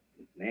 that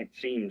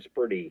seems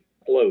pretty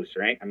close,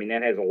 right? I mean,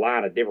 that has a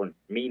lot of different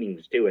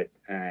meanings to it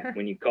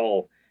when you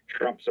call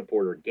Trump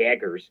supporter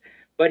gaggers.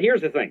 But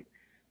here's the thing,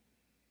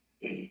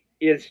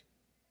 is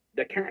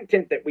the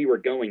content that we were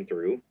going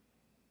through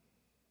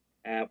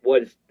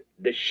was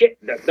the shit,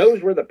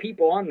 those were the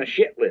people on the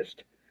shit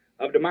list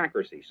of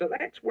democracy. So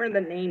that's where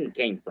the name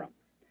came from.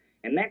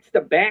 And that's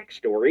the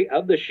backstory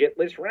of the Shit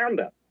List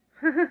Roundup.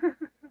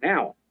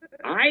 Now,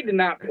 I did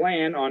not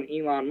plan on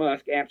Elon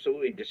Musk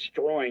absolutely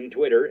destroying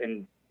Twitter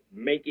and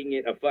making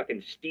it a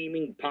fucking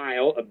steaming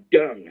pile of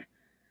dung.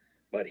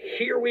 But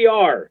here we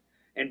are.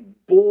 And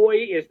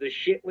boy, is the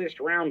Shit List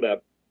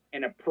Roundup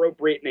an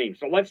appropriate name.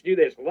 So let's do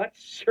this.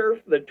 Let's surf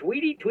the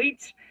tweety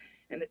tweets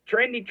and the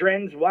trendy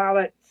trends while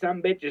that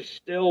sumbitch is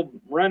still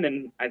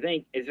running. I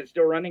think. Is it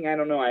still running? I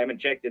don't know. I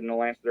haven't checked it in the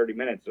last 30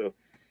 minutes, so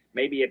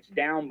maybe it's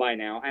down by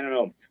now. I don't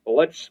know. But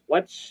let's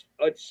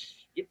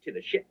get to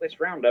the Shit List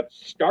Roundup.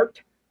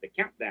 Start the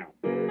countdown.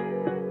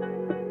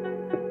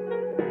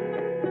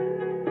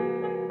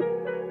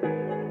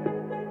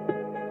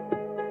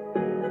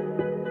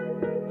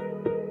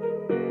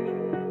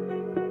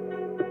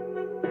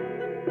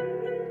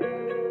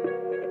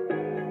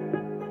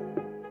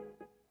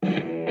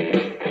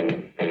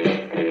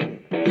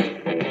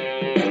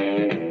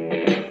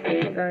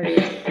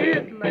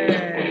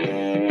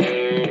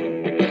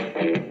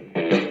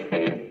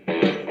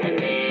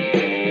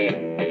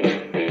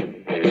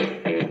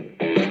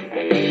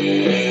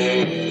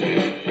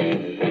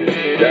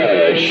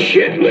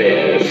 shit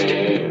list.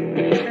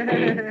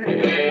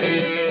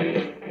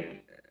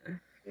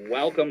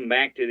 Welcome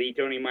back to the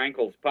Tony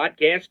Michaels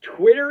podcast.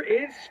 Twitter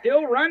is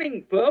still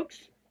running,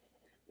 folks.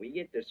 We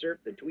get to surf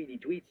the tweety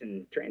tweets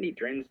and trendy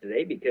trends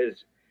today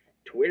because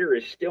Twitter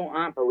is still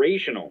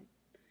operational.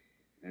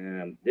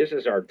 This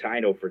is our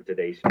title for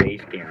today's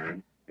Space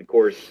Karen. Of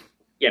course,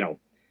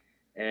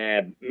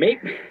 maybe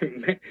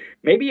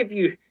if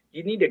you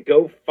need to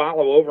go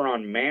follow over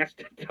on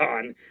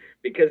Mastodon,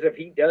 because if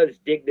he does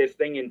dig this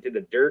thing into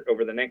the dirt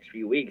over the next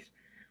few weeks,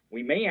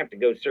 we may have to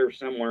go surf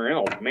somewhere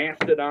else.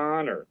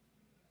 Mastodon or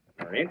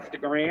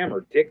Instagram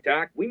or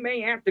TikTok. We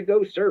may have to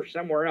go surf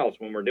somewhere else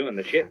when we're doing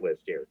the shit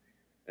list here.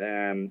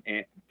 And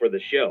for the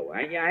show.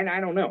 I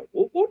don't know.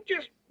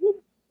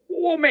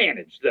 We'll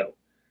manage, though.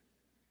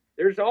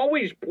 There's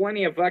always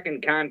plenty of fucking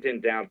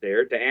content out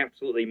there to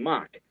absolutely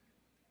mock.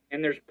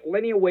 And there's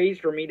plenty of ways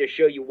for me to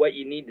show you what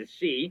you need to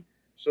see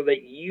so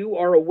that you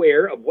are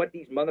aware of what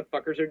these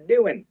motherfuckers are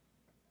doing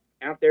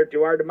out there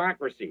to our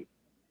democracy.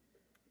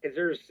 Because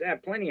there's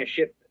plenty of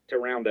shit to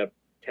round up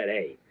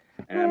today.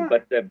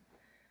 But the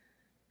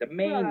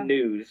main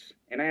news,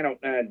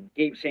 and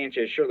Gabe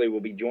Sanchez surely will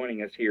be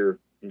joining us here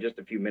in just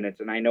a few minutes,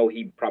 and I know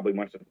he probably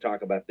wants to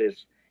talk about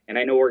this, and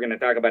I know we're going to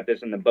talk about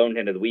this in the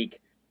Bonehead of the Week,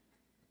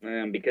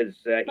 because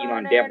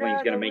Elon definitely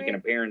is going to make an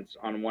appearance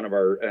on one of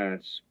our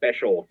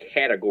special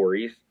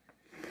categories.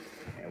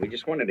 And we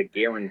just wanted to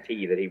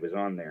guarantee that he was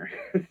on there.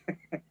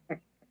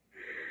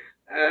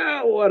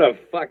 Oh, what a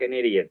fucking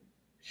idiot.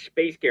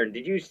 Space Karen,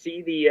 did you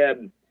see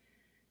the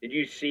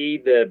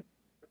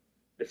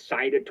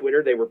side of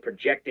Twitter? They were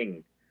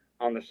projecting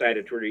on the side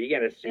of Twitter. You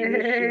got to see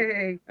this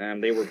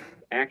shit. They were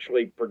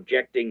actually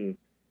projecting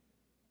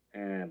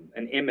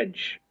an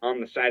image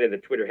on the side of the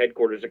Twitter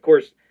headquarters. Of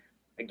course,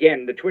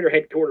 again, the Twitter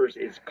headquarters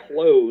is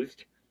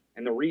closed,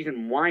 and the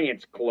reason why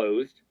it's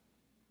closed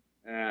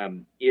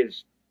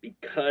is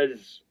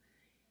because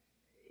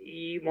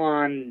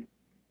Elon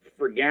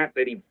forgot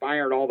that he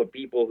fired all the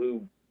people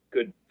who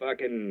could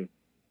fucking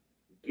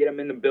get them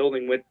in the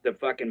building with the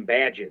fucking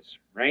badges,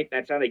 right?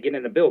 That's how they get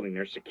in the building.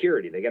 There's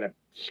security. They got to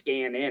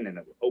scan in, and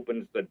it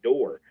opens the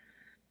door.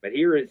 But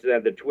here is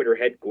the Twitter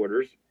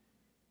headquarters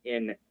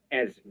in,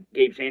 as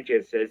Gabe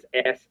Sanchez says,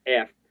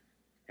 SF.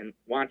 And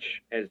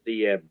watch as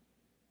the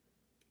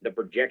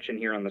projection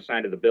here on the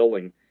side of the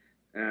building.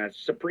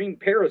 Supreme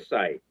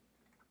Parasite,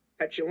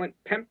 Petulant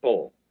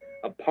Pimple,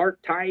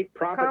 Apartheid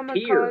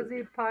Profiteer,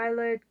 Kamikaze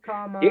Pilot,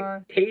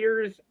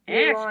 Dictator's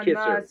Ass Kisser.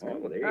 Musk,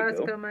 Oh, there you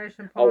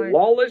exclamation go. point. A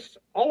Lawless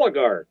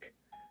Oligarch,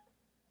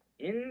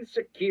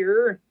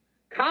 Insecure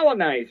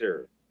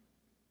Colonizer,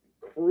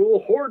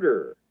 Cruel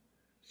Hoarder,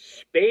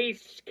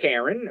 Space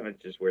Karen,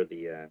 which is where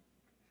the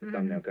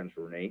thumbnail comes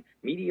from Renee,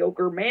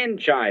 Mediocre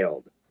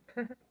Man-Child,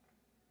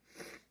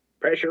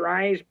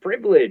 Pressurized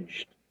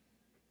Privileged,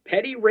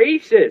 Petty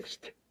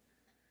Racist,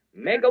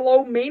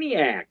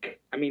 Megalomaniac.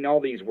 I mean, all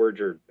these words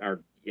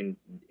are in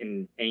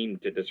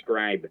aimed to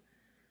describe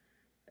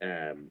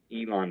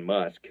Elon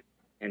Musk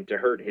and to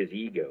hurt his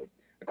ego.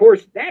 Of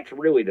course, that's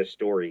really the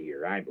story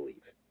here, I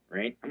believe.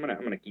 Right? I'm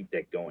gonna keep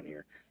that going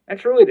here.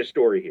 That's really the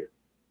story here.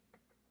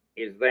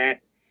 Is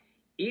that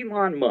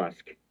Elon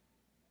Musk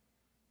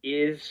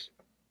is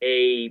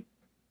a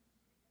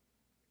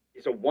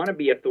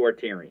wannabe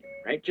authoritarian,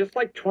 right? Just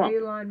like Trump.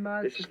 Elon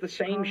Musk, this is the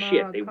same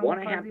shit. They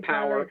want to have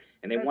power,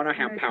 and they want to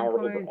have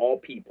power over all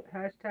people,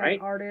 right?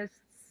 Artists,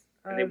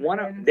 and they want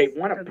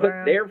to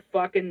put their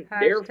fucking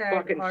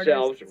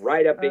selves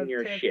right up in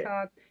your shit.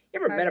 You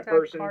ever met a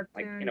person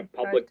like in a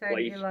public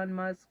place Elon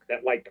Musk,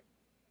 that like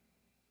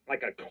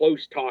a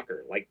close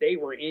talker, like they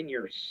were in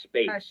your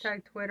space?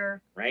 Hashtag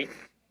Twitter, right?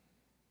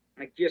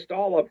 Like just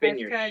all up in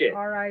your shit.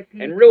 RIP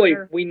and really,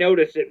 Twitter. we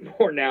notice it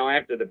more now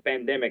after the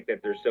pandemic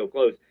that they're so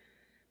close.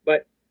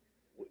 But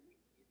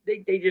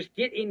they just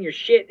get in your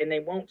shit and they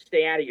won't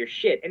stay out of your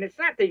shit. And it's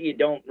not that you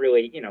don't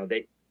really,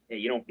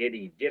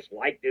 you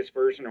dislike this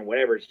person or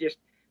whatever. It's just,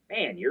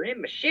 man, you're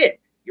in my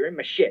shit. You're in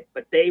my shit.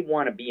 But they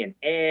want to be in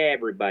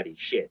everybody's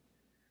shit.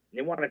 And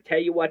they want to tell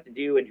you what to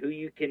do and who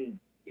you can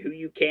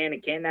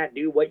and cannot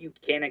do, what you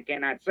can and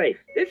cannot say.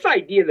 This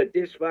idea that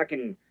this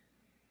fucking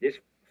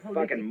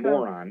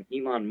moron,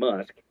 Elon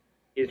Musk,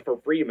 is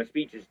for freedom of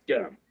speech is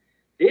dumb.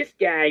 This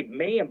guy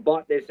may have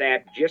bought this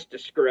app just to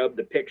scrub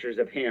the pictures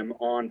of him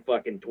on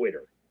fucking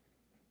Twitter.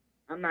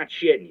 I'm not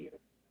shitting you.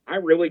 I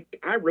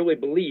really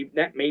believe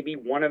that may be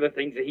one of the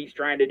things that he's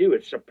trying to do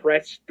is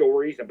suppress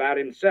stories about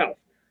himself.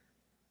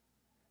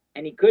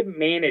 And he couldn't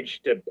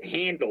manage to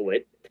handle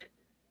it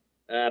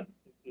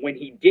when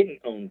he didn't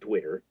own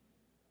Twitter.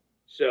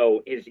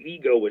 So his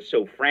ego was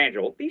so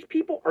fragile. These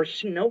people are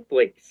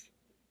snowflakes.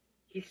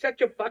 He's such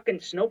a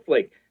fucking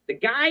snowflake. The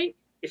guy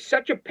is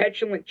such a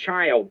petulant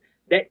child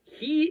that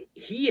he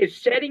is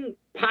setting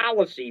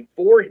policy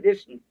for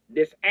this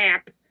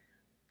app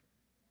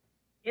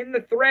in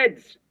the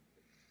threads.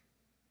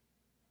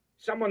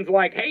 Someone's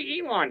like, hey,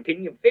 Elon,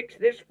 can you fix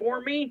this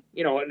for me?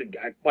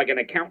 Like an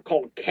account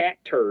called Cat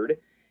Turd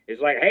is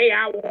like, hey,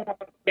 I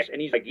want this.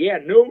 And he's like, yeah,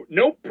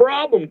 no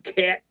problem,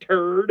 Cat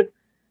Turd.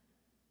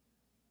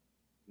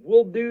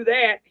 will do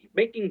that,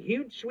 making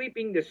huge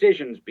sweeping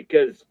decisions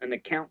because an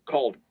account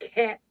called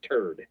Cat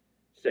Turd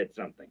said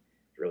something.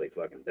 It's really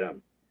fucking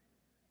dumb.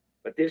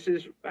 But this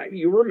is,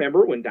 you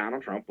remember when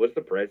Donald Trump was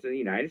the president of the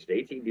United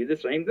States, he'd do the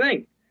same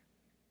thing.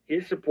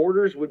 His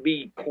supporters would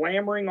be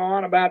clamoring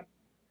on about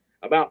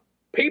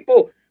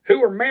people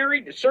who are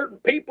married to certain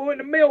people in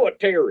the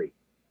military.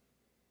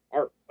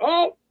 Or,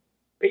 oh,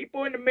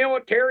 people in the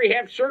military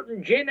have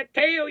certain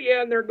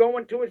genitalia and they're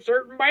going to a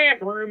certain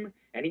bathroom.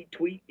 And he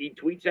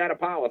tweets out a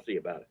policy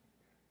about it.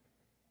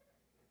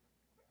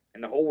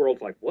 And the whole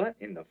world's like, what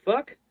in the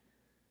fuck?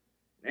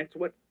 That's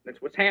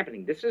what's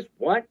happening. This is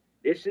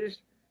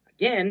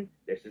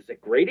a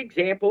great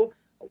example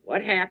of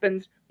what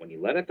happens when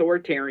you let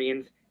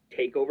authoritarians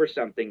take over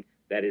something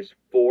that is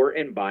for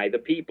and by the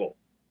people.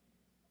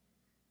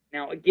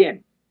 Now,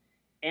 again,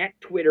 at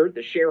Twitter,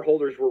 the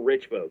shareholders were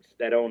rich folks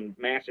that owned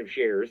massive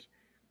shares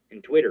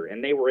in Twitter,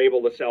 and they were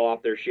able to sell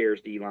off their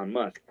shares to Elon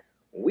Musk.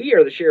 We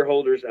are the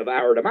shareholders of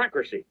our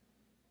democracy.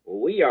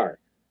 We are.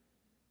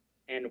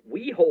 And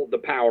we hold the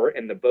power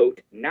and the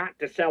vote not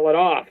to sell it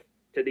off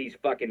to these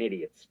fucking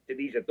idiots, to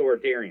these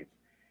authoritarians.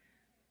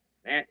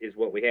 That is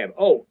what we have.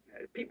 Oh,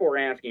 people were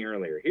asking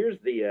earlier. Here's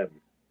the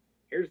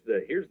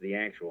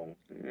actual.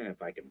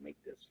 If I can make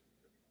this.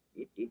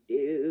 I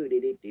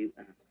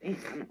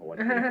don't know what.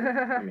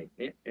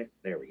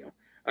 There we go.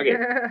 Okay,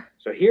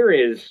 so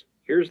here's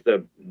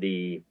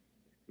the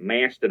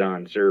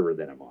Mastodon server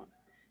that I'm on.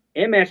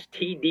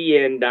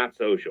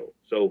 mstdn.social.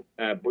 So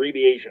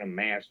abbreviation of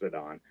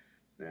Mastodon.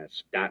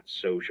 That's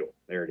 .social.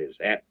 There it is.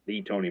 At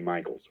the Tony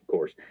Michaels, of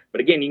course.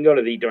 But again, you can go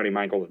to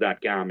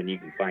theTonyMichaels.com and you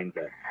can find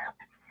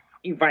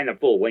the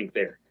full link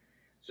there.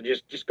 So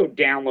just go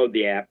download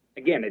the app.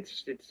 Again,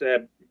 it's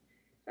not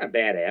a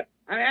bad app.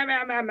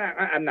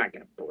 I'm not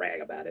going to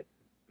brag about it.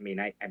 I mean,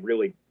 I've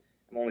only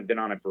been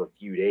on it for a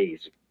few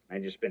days.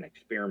 I've just been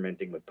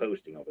experimenting with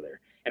posting over there,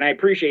 and I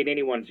appreciate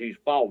anyone who's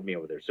followed me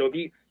over there. So if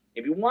you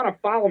want to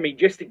follow me,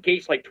 just in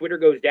case like Twitter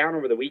goes down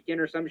over the weekend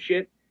or some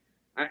shit,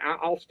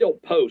 I'll still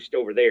post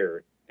over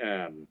there.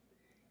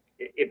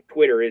 If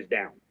Twitter is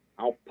down,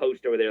 I'll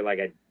post over there like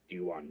I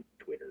do on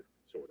Twitter,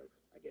 sort of.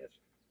 I guess,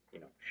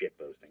 shit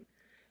posting.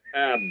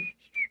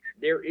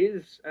 There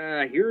is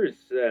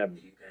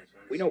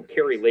we know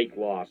Kari Lake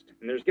lost,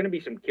 and there's going to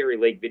be some Kari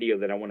Lake video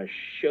that I want to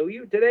show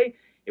you today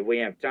if we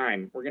have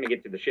time. We're going to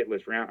get to the shit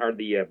list round, or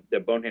the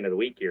bonehead of the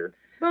week here.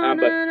 But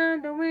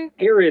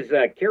here is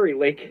Kari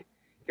Lake.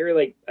 Kari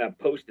Lake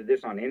posted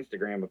this on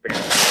Instagram,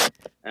 apparently.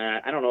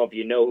 I don't know if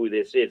you know who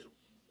this is.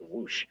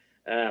 Whoosh.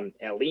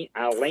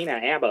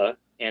 Alena Abba,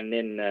 and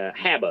then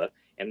Haba,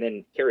 and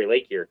then Kari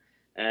Lake here.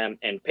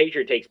 And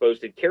Patriot Takes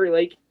posted, Kari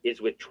Lake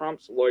is with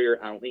Trump's lawyer,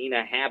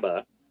 Alena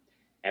Haba,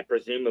 at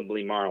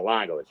presumably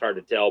Mar-a-Lago. It's hard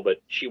to tell,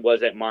 but she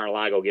was at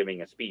Mar-a-Lago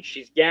giving a speech.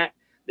 She's got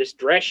this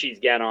dress she's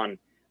got on.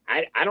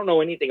 I don't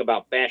know anything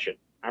about fashion.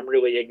 I'm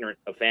really ignorant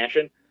of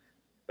fashion.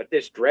 But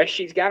this dress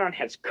she's got on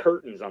has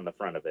curtains on the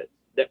front of it.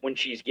 That when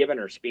she's giving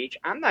her speech,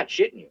 I'm not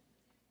shitting you.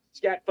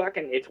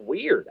 It's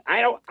weird.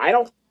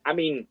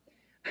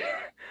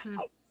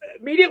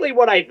 Immediately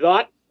what I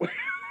thought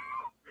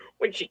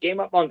when she came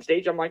up on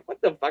stage, I'm like, what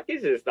the fuck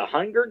is this? The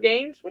Hunger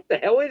Games? What the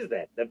hell is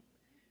that?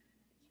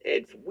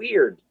 It's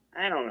weird.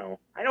 I don't know.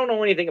 I don't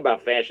know anything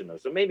about fashion, though,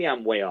 so maybe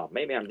I'm way off.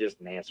 Maybe I'm just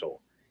an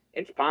asshole.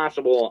 It's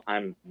possible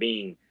I'm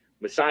being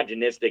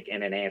misogynistic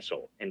and an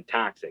asshole and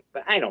toxic,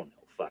 but I don't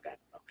know. Fuck, I don't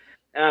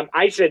know.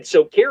 I said,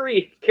 so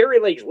Kari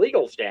Lake's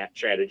legal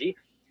strategy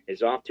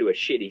is off to a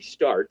shitty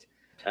start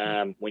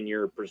when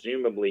you're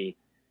presumably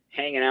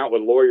hanging out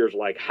with lawyers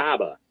like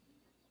Haba.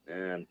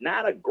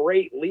 Not a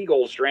great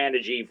legal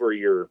strategy for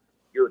your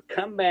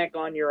comeback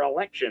on your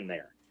election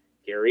there,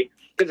 Kari,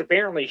 because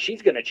apparently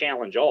she's going to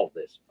challenge all of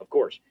this. Of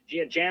course, she's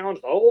going to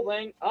challenge the whole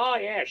thing. Oh,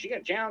 yeah, she's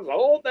going to challenge the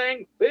whole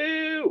thing.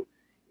 Boo!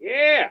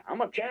 Yeah, I'm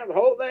going to challenge the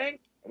whole thing.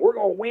 We're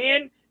going to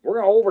win.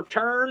 We're going to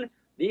overturn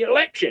the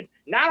election.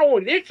 Not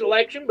only this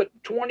election, but the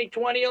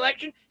 2020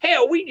 election.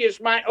 Hell, we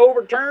just might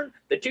overturn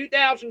the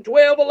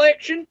 2012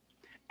 election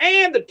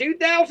and the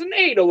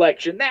 2008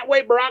 election. That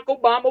way Barack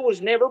Obama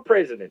was never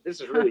president.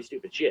 This is really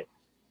stupid shit.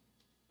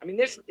 I mean,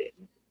 this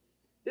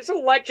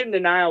election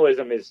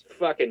denialism is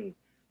fucking...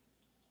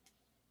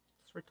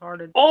 It's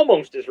retarded.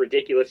 Almost as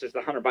ridiculous as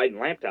the Hunter Biden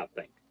laptop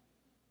thing.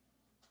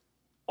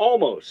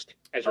 Almost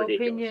as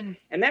ridiculous. Opinion.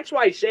 And that's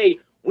why I say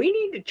we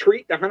need to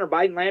treat the Hunter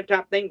Biden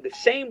laptop thing the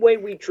same way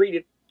we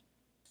treated...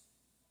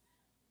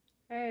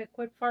 Hey,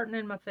 quit farting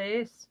in my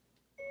face.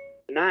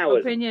 Denialism.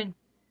 Opinion.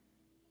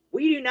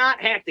 We do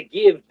not have to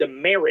give the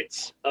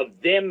merits of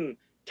them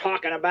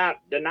talking about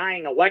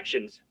denying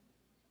elections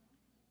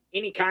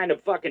any kind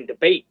of fucking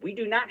debate. We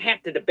do not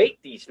have to debate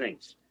these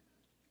things.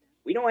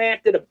 We don't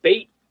have to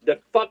debate the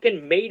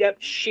fucking made-up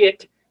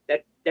shit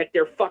that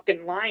they're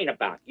fucking lying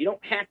about. You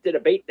don't have to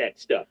debate that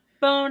stuff.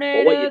 But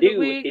what you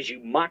do is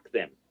you mock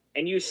them.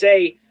 And you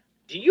say,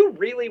 do you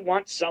really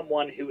want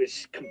someone who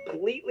is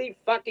completely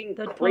fucking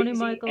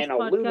crazy and a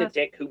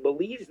lunatic who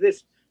believes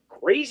this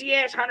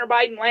crazy-ass Hunter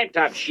Biden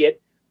laptop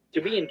shit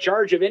to be in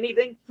charge of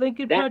anything?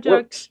 Lincoln that Project.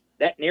 Works.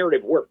 That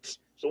narrative works.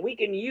 So we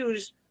can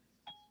use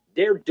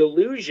their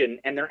delusion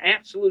and their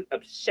absolute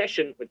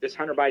obsession with this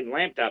Hunter Biden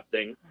laptop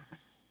thing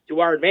to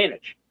our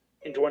advantage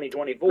in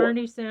 2024.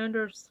 Bernie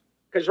Sanders.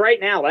 Because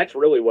right now, that's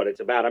really what it's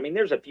about. I mean,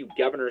 there's a few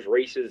governor's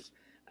races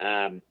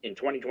in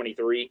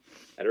 2023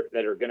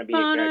 that are going to be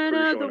crucial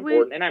and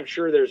important. And I'm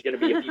sure there's going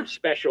to be a few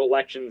special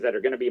elections that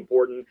are going to be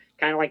important,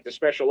 kind of like the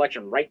special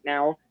election right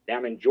now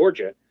down in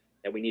Georgia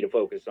that we need to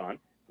focus on,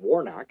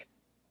 Warnock,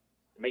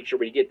 to make sure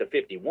we get to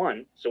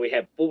 51 so we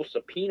have full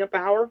subpoena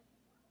power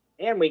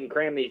and we can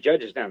cram these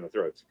judges down the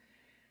throats.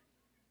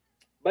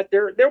 But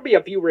there'll be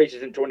a few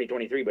races in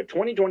 2023, but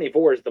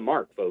 2024 is the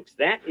mark, folks.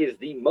 That is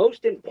the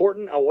most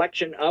important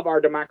election of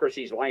our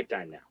democracy's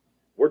lifetime now.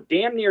 We're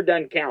damn near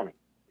done counting.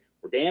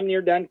 We're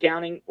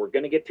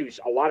going to get to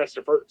a lot of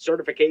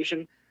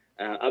certification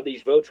of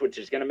these votes, which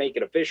is going to make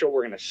it official.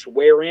 We're going to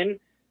swear in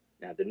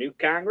now the new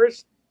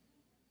Congress,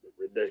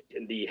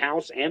 the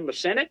House and the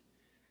Senate.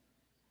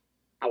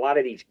 A lot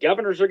of these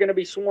governors are going to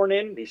be sworn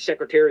in, these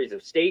secretaries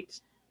of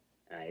states.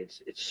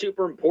 It's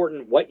super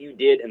important what you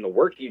did and the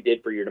work you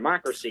did for your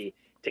democracy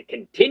to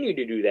continue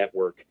to do that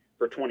work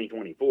for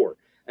 2024.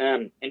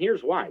 And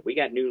here's why. We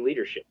got new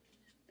leadership,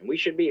 and we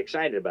should be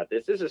excited about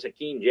this. This is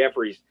Hakeem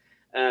Jeffries.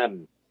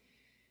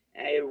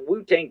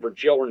 Wu-Tang for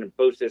Children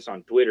posts this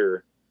on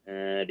Twitter.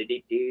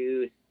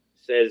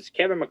 Says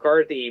Kevin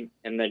McCarthy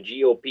and the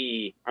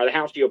GOP, or the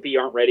House GOP,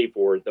 aren't ready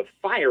for the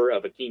fire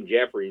of Hakeem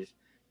Jeffries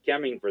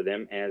coming for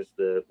them as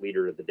the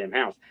leader of the Dem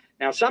House.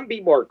 Now, some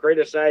people are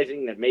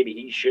criticizing that maybe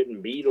he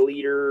shouldn't be the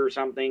leader or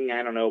something.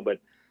 I don't know, but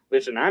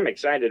listen, I'm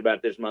excited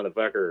about this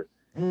motherfucker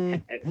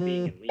being in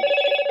leadership.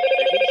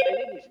 I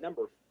think he's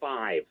number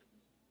 5.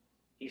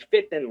 He's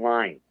 5th in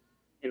line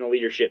in the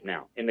leadership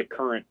now in the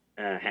current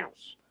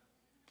House.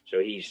 So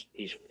he's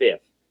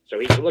 5th. So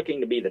he's looking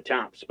to be the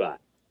top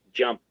spot.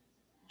 Jump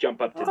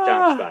up to the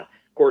top spot.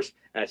 Of course,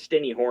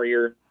 Steny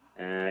Hoyer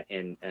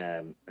and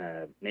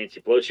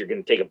Nancy Pelosi are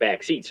going to take a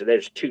back seat. So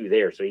there's 2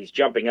 there. So he's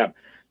jumping up.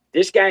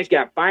 This guy's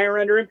got fire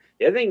under him.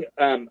 The other thing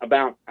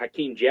about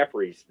Hakeem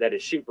Jeffries that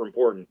is super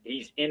important,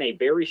 he's in a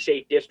very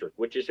safe district,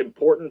 which is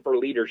important for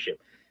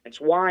leadership. That's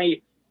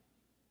why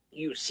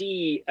you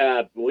see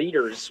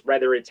leaders,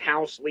 whether it's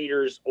House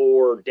leaders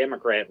or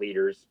Democrat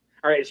leaders,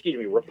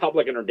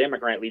 Republican or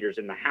Democrat leaders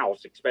in the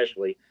House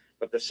especially,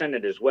 but the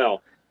Senate as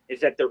well, is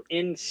that they're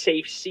in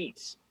safe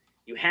seats.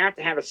 You have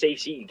to have a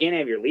safe seat. You can't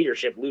have your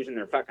leadership losing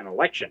their fucking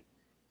election.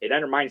 It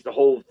undermines the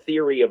whole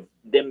theory of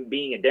them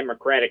being a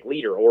Democratic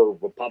leader or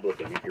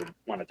Republican, if you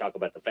want to talk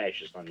about the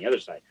fascists on the other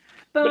side.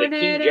 But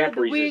Hakeem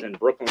Jeffries is in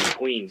Brooklyn and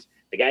Queens.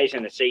 The guy's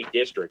in a safe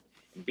district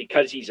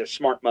because he's a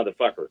smart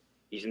motherfucker.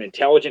 He's an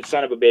intelligent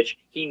son of a bitch.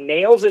 He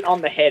nails it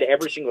on the head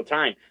every single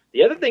time.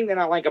 The other thing that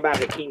I like about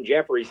Hakeem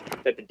Jeffries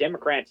that the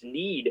Democrats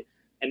need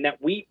and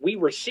that we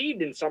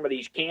received in some of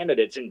these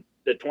candidates in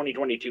the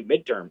 2022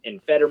 midterm,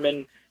 in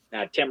Fetterman,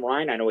 Tim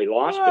Ryan, I know he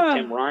lost, but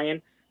Tim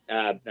Ryan,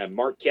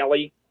 Mark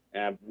Kelly,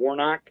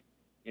 Warnock,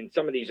 and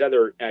some of these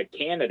other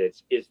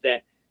candidates, is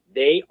that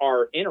they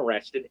are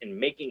interested in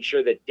making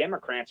sure that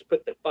Democrats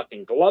put the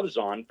fucking gloves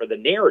on for the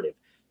narrative.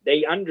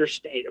 They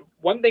understand.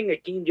 One thing that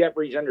Hakeem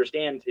Jeffries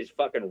understands is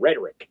fucking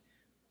rhetoric.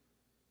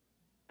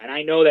 And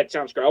I know that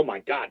sounds great. Oh my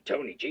God,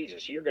 Tony,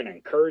 Jesus, you're going to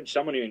encourage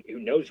someone who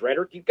knows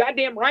rhetoric? You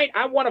goddamn right.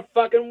 I want to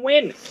fucking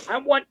win. I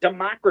want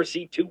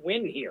democracy to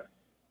win here.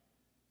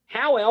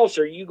 How else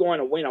are you going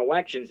to win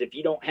elections if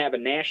you don't have a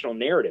national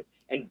narrative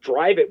and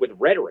drive it with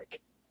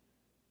rhetoric?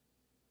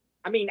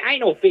 I mean, I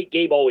know Fake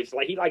Gabe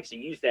he likes to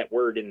use that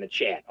word in the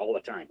chat all the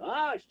time.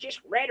 Oh, it's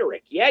just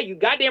rhetoric. Yeah, you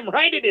goddamn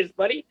right it is,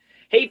 buddy.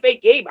 Hey,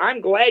 Fake Gabe, I'm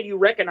glad you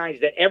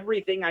recognize that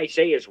everything I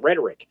say is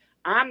rhetoric.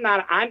 I'm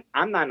not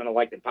an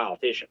elected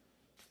politician.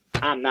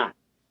 I'm not.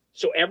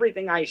 So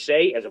everything I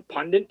say as a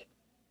pundit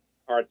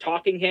or a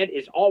talking head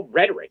is all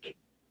rhetoric.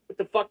 What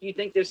the fuck do you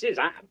think this is?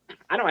 I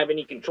don't have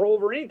any control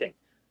over anything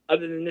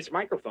other than this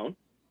microphone.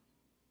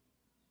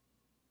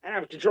 I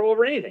don't have control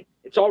over anything.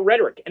 It's all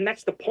rhetoric, and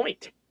that's the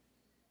point.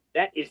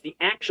 That is the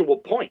actual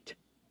point.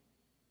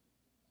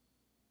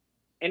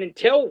 And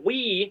until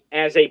we,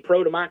 as a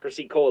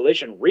pro-democracy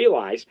coalition,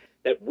 realize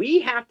that we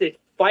have to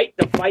fight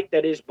the fight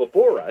that is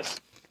before us,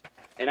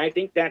 and I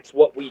think that's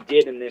what we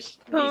did in these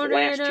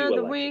last 2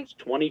 elections,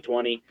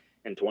 2020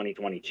 and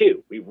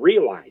 2022. We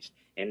realized,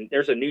 and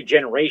there's a new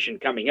generation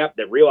coming up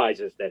that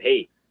realizes that,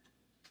 hey,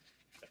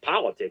 the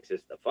politics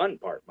is the fun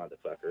part,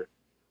 motherfucker.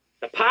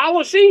 The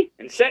policy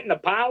and setting the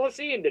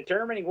policy and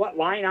determining what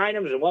line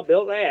items and what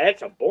bills,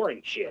 that's a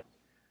boring shit.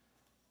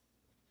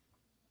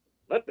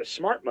 Let the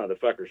smart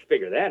motherfuckers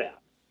figure that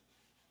out.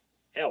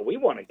 Hell, we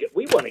want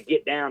to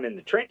get down in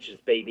the trenches,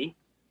 baby.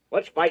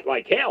 Let's fight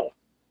like hell.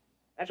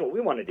 That's what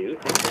we want to do.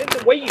 And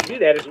the way you do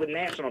that is with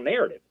national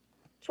narrative.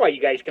 That's why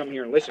you guys come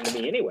here and listen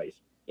to me anyways.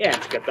 Yeah,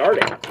 it's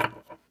cathartic.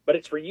 But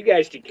it's for you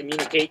guys to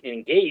communicate and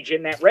engage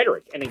in that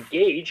rhetoric and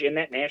engage in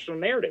that national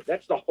narrative.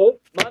 That's the whole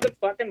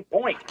motherfucking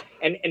point.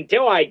 And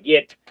until I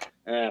get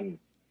the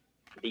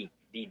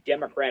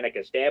Democratic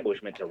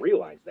establishment to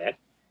realize that,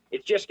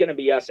 it's just going to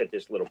be us at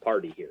this little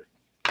party here.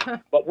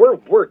 But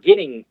we're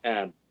getting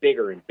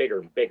bigger and bigger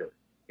and bigger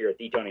here at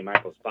The Tony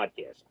Michaels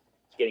Podcast.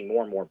 It's getting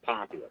more and more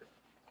popular.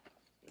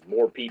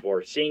 More people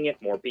are seeing it.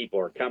 More people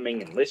are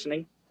coming and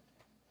listening,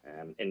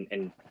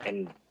 and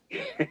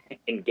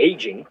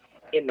engaging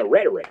in the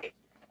rhetoric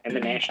and the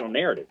national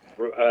narrative.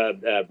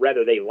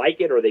 Whether they like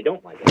it or they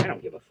don't like it, I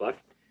don't give a fuck.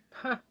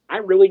 I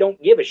really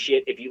don't give a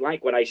shit if you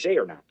like what I say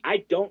or not.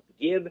 I don't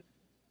give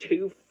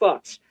two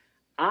fucks.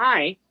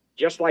 I,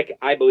 just like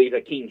I believe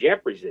Hakeem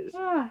Jeffries is,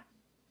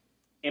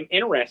 am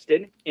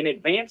interested in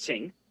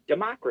advancing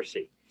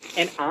democracy.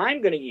 And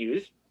I'm going to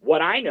use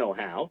what I know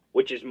how,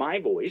 which is my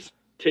voice,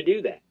 to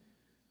do that.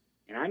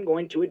 And I'm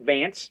going to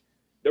advance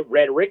the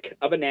rhetoric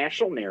of a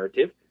national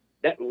narrative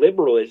that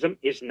liberalism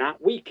is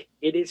not weak.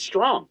 It is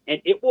strong. And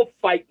it will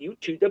fight you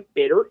to the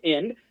bitter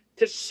end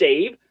to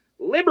save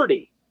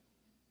liberty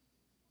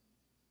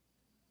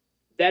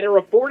that are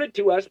afforded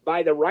to us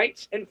by the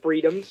rights and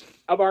freedoms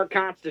of our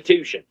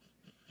Constitution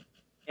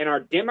and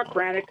our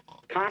democratic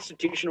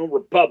constitutional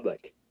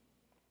republic.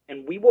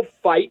 And we will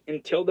fight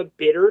until the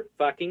bitter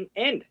fucking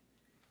end.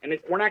 And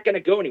we're not going to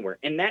go anywhere.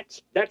 And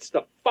that's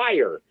the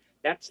fire.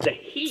 That's the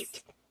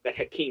heat that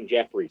Hakeem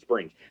Jeffries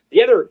brings.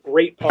 The other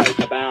great part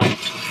about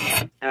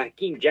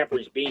Hakeem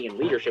Jeffries being in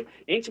leadership,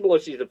 Nancy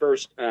Pelosi is the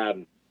first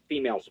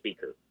female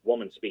speaker,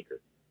 woman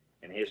speaker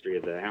in the history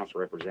of the House of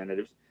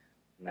Representatives.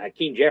 And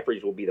Hakeem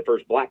Jeffries will be the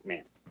first black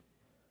man.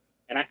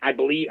 And I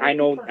believe, I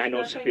know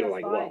some people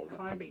are like, well,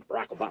 I mean,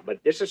 Barack Obama,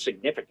 but this is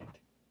significant.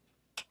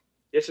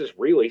 This is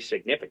really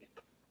significant.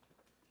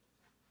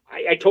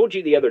 I told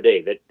you the other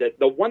day that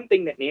the one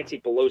thing that Nancy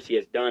Pelosi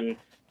has done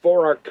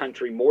for our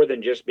country, more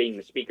than just being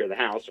the Speaker of the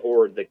House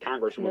or the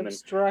Congresswoman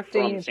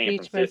obstructing from San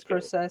impeachment Francisco,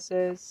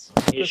 processes,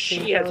 is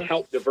she has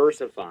helped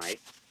diversify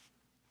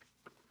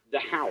the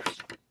House.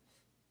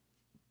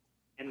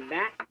 And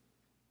that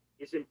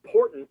is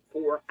important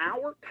for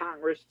our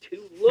Congress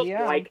to look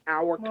like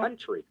our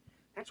country.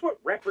 That's what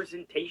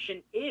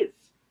representation is.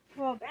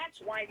 Well, that's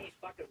why these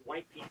fucking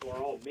white people are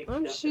all mixed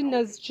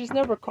up. She's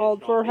never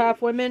called for half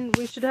women.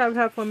 We should have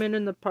half women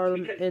in the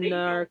parliament, in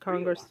our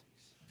Congress.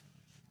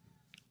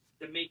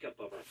 The makeup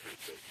of our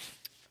country.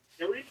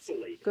 They're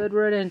insulated. Good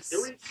riddance.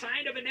 They're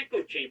inside of an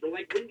echo chamber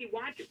like Wendy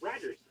Rogers.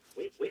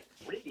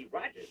 Wendy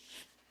Rogers.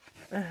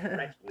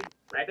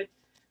 Rabbit.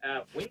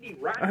 Wendy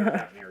Rogers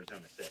out in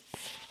Arizona said.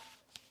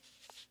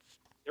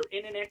 They're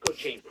in an echo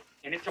chamber,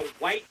 and it's a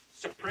white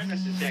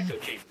supremacist echo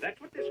chamber.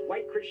 That's what this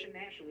white Christian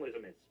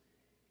nationalism is.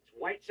 It's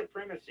white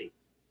supremacy.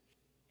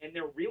 And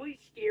they're really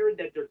scared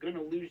that they're going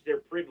to lose their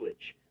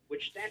privilege,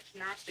 which that's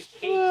not the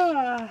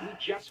case. We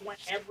just want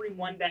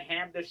everyone to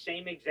have the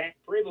same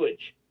exact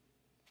privilege.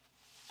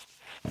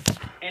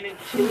 And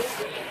until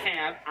we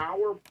have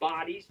our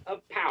bodies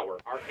of power,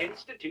 our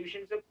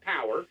institutions of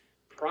power,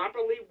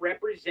 properly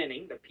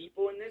representing the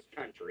people in this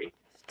country,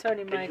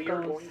 Tony then we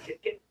are going to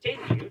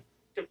continue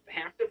to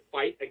have to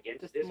fight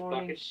against this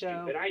fucking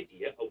stupid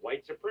idea of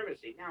white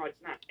supremacy. Now,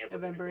 it's not ever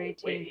going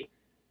to go away.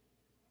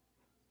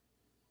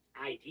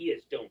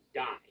 Ideas don't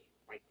die.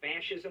 Like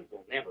fascism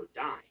will never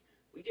die.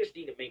 We just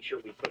need to make sure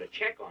we put a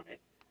check on it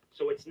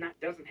so it's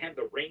doesn't have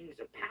the reins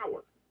of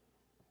power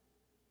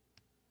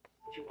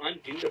to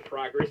undo the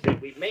progress that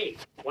we've made,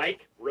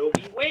 like Roe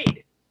v.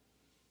 Wade.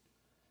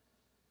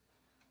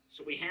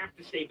 So we have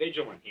to stay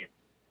vigilant here.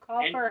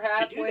 Call for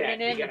half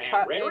women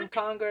in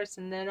Congress,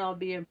 and then I'll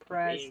be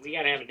impressed. I mean, we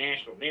got to have a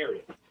national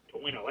narrative to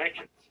win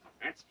elections.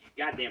 That's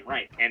goddamn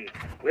right. And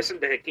listen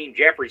to Hakeem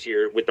Jeffries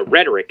here with the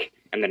rhetoric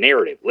and the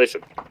narrative.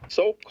 Listen.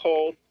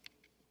 So-called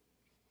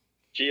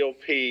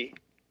GOP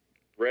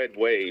red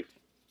wave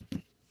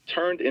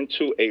turned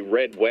into a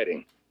red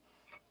wedding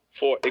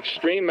for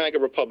extreme MAGA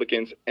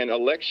Republicans and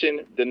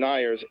election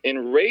deniers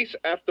in race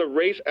after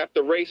race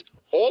after race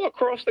all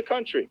across the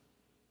country.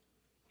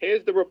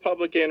 Here's the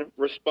Republican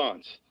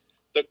response.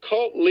 The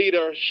cult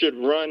leader should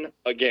run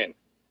again.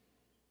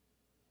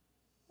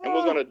 And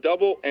we're going to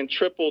double and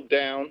triple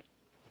down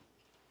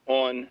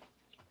on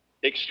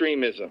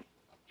extremism.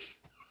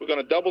 We're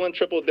going to double and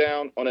triple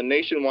down on a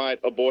nationwide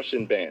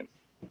abortion ban.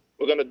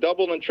 We're going to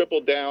double and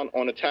triple down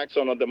on attacks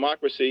on our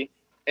democracy,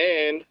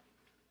 and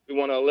we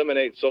want to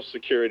eliminate Social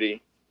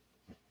Security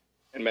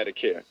and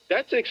Medicare.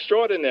 That's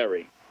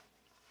extraordinary.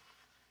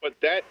 But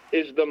that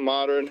is the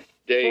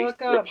modern-day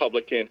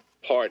Republican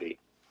Party,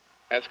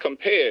 as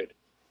compared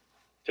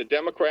to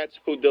Democrats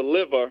who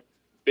deliver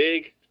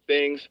big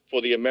things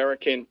for the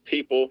American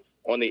people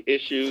on the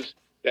issues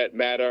that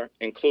matter,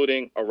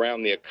 including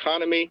around the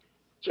economy,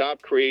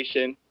 job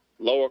creation,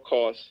 lower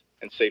costs,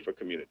 and safer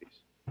communities.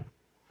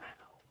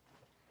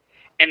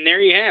 And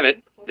there you have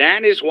it.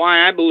 That is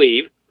why I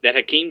believe that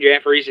Hakeem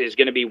Jeffries is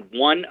going to be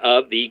one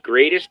of the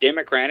greatest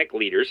Democratic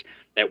leaders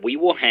that we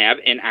will have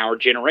in our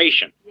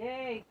generation.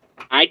 Yay.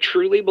 I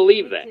truly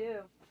believe that.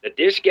 That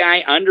this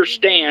guy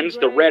understands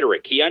the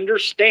rhetoric. He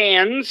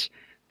understands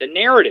the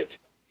narrative.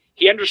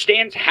 He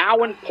understands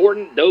how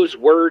important those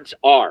words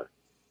are.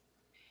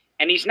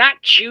 And he's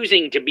not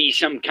choosing to be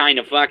some kind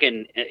of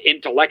fucking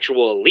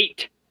intellectual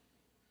elite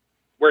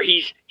where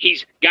he's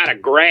got a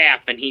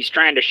graph and he's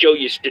trying to show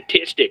you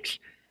statistics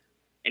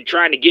and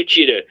trying to get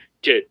you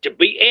to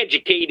be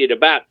educated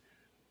about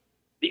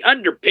the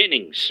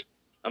underpinnings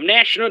of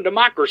national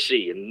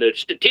democracy and the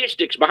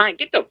statistics behind.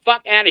 Get the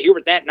fuck out of here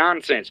with that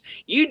nonsense.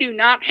 You do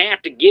not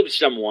have to give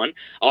someone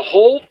a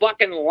whole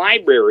fucking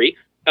library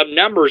of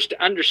numbers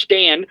to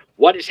understand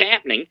what is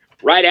happening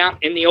right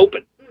out in the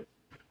open.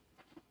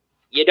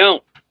 You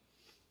don't.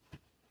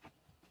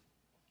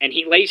 And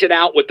he lays it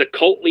out with the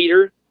cult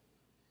leader.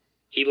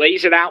 He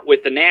lays it out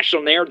with the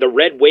national narrative, the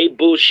red wave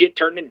bullshit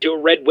turned into a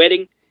red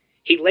wedding.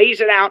 He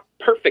lays it out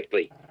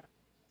perfectly.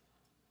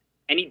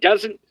 And he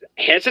doesn't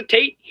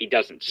hesitate. He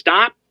doesn't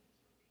stop.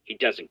 He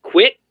doesn't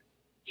quit.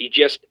 He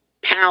just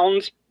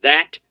pounds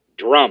that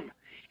drum.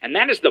 And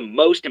that is the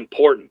most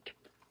important.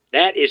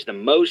 That is the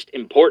most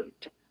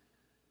important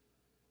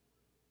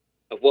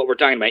of what we're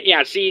talking about.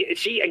 Yeah,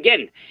 see,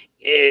 again,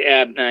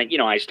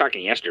 I was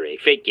talking yesterday,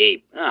 Fake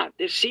Gabe.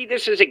 This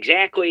is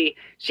exactly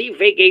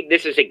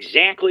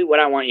what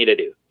I want you to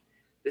do.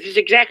 This is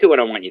exactly what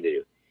I want you to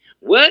do.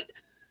 What?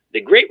 The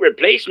Great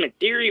Replacement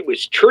Theory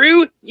was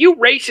true? You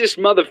racist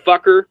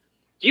motherfucker.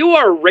 You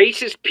are a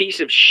racist piece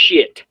of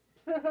shit.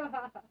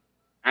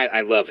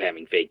 I love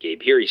having Fake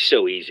Gabe here. He's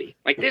so easy.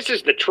 Like, this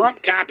is the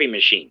Trump copy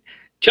machine.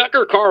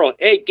 Tucker Carl,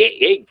 hey,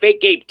 Fake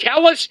Gabe,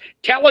 tell us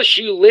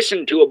you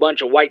listen to a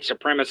bunch of white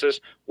supremacists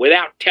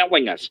without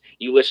telling us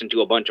you listen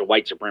to a bunch of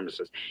white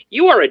supremacists.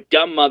 You are a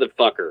dumb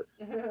motherfucker.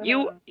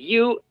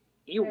 You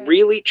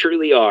really,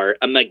 truly are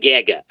a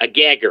magaga, a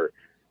gagger,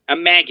 a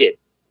maggot.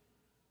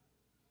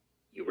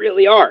 You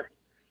really are.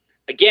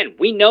 Again,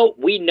 we know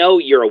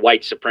you're a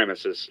white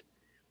supremacist.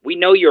 We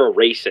know you're a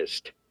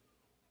racist.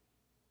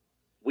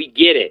 We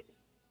get it.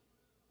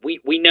 We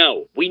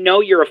know. We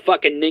know you're a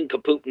fucking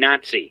nincompoop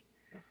Nazi.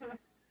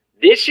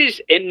 This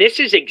is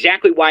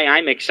exactly why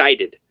I'm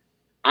excited.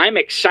 I'm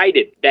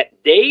excited that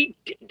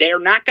they're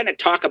not going to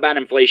talk about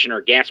inflation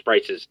or gas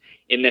prices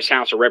in this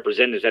House of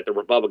Representatives that the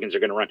Republicans are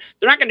going to run.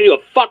 They're not going to do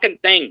a fucking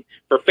thing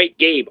for Fake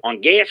Gabe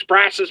on gas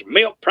prices,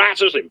 milk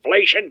prices,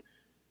 inflation.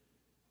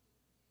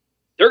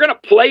 They're going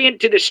to play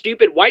into the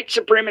stupid white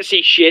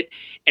supremacy shit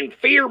and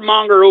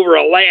fearmonger over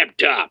a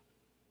laptop.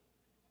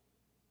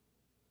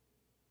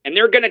 And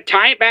they're going to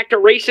tie it back to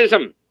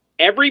racism.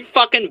 Every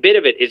fucking bit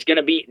of it is going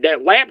to be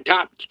that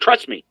laptop.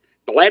 Trust me,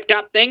 the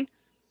laptop thing,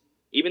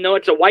 even though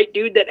it's a white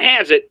dude that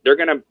has it, they're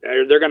going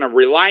to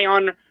rely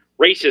on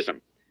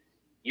racism.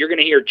 You're going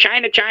to hear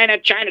China, China,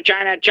 China,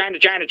 China, China,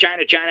 China,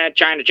 China, China,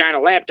 China, China,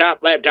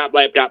 laptop, laptop,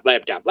 laptop,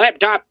 laptop,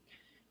 laptop,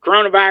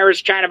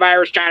 coronavirus, China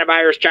virus, China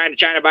virus, China,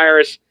 China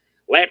virus,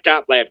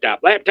 laptop,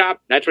 laptop,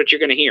 laptop. That's what you're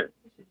going to hear.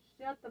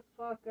 Shut the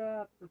fuck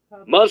up.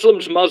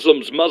 Muslims,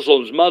 Muslims,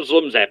 Muslims,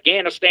 Muslims,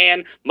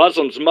 Afghanistan,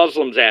 Muslims,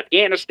 Muslims,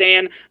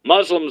 Afghanistan,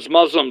 Muslims,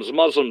 Muslims,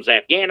 Muslims,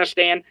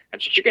 Afghanistan.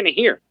 That's what you're going to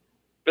hear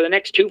for the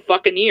next 2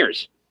 fucking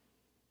years.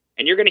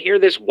 And you're going to hear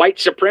this white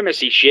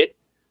supremacy shit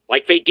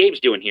like Fake Gabe's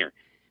doing here.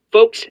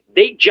 Folks,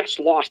 they just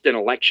lost an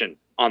election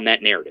on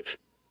that narrative.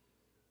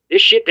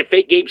 This shit that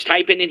Fake Gabe's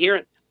typing in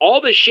here,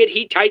 all the shit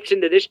he types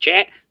into this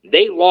chat,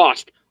 they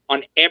lost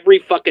on every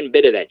fucking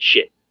bit of that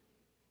shit.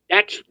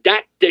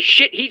 The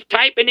shit he's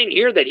typing in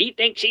here that he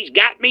thinks he's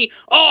got me.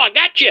 Oh, I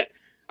got you.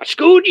 I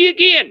schooled you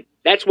again.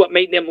 That's what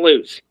made them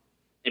lose.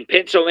 In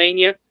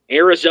Pennsylvania,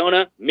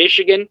 Arizona,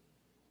 Michigan,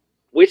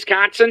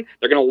 Wisconsin,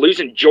 they're going to lose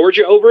in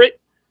Georgia over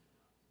it.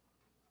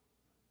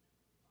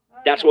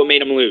 That's what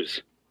made them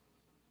lose.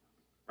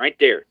 Right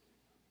there.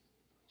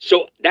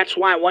 So that's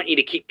why I want you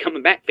to keep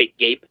coming back, Fake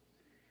Gabe.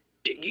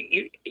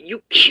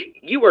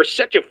 You are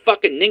such a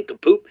fucking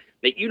nincompoop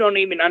that you don't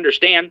even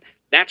understand.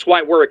 That's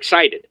why we're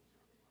excited.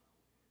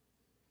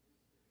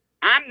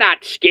 I'm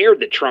not scared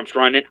that Trump's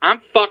running.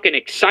 I'm fucking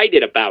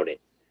excited about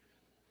it.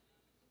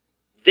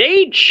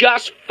 They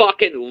just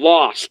fucking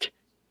lost.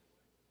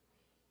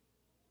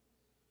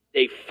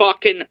 They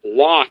fucking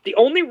lost. The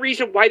only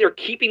reason why they're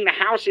keeping the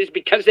House is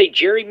because they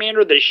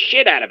gerrymandered the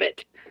shit out of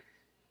it.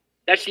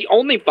 That's the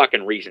only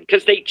fucking reason.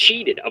 Because they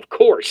cheated, of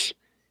course.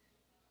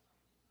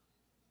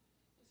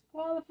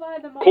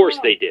 Of course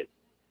they did.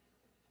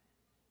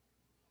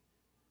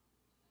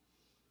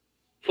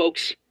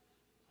 Folks,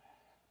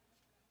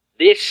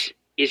 this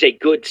is a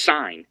good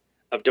sign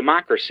of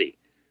democracy.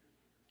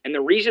 And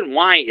the reason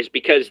why is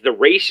because the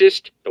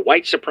racist, the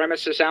white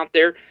supremacists out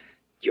there,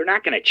 you're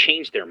not going to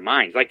change their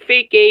minds. Like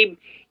Fake Gabe,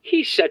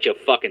 he's such a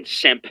fucking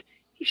simp.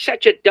 He's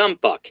such a dumb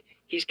buck.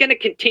 He's going to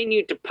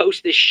continue to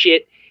post this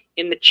shit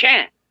in the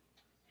chat.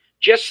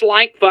 Just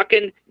like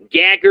fucking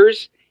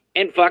gaggers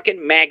and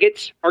fucking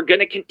maggots are going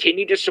to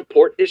continue to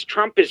support this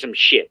Trumpism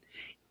shit.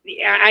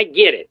 Yeah, I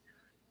get it.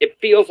 It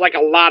feels like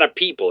a lot of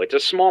people. It's a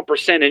small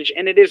percentage,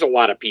 and it is a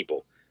lot of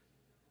people.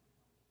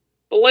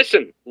 But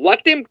listen,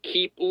 let them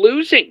keep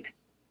losing.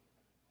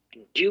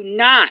 Do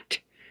not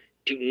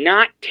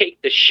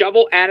take the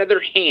shovel out of their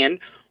hand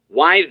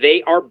while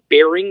they are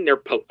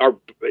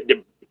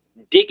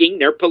digging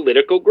their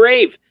political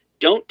grave.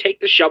 Don't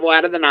take the shovel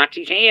out of the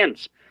Nazis'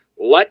 hands.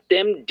 Let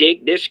them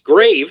dig this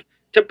grave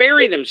to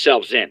bury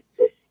themselves in.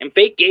 And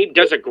Fake Gabe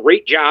does a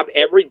great job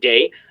every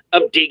day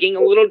of digging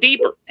a little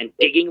deeper and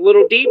digging a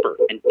little deeper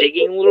and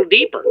digging a little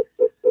deeper.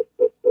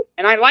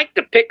 And I like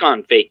to pick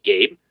on Fake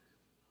Gabe,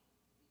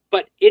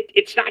 but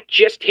It's not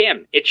just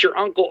him. It's your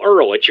Uncle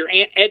Earl. It's your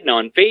Aunt Edna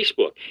on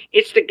Facebook.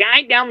 It's the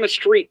guy down the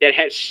street that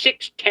has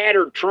 6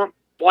 tattered Trump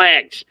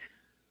flags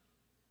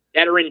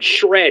that are in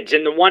shreds.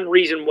 And the one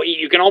reason why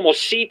you can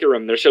almost see through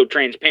them, they're so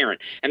transparent.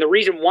 And the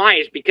reason why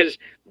is because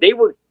they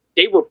were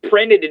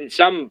printed in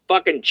some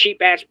fucking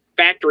cheap-ass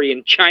factory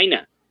in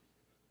China.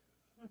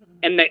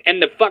 And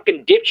the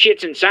fucking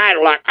dipshits inside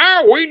are like,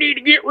 oh, we need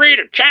to get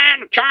rid of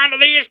China, China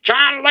this,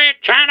 China that,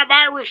 China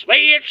virus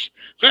this,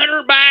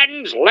 Hunter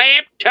Biden's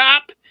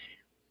laptop.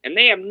 And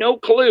they have no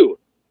clue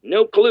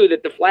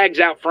that the flags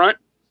out front,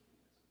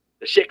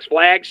 the 6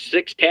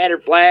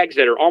 tattered flags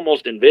that are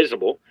almost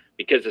invisible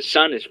because the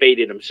sun has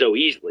faded them so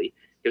easily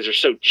because they're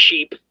so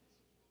cheap,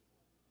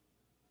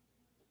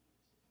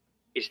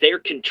 is they're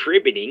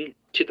contributing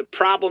to the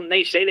problem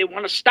they say they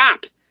want to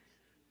stop.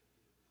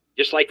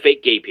 Just like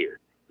Fake Gabe here.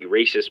 You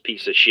racist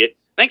piece of shit.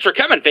 Thanks for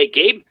coming, Fake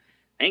Gabe.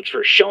 Thanks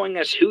for showing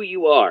us who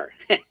you are.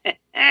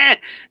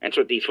 That's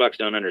what these fucks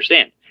don't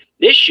understand.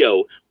 This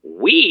show,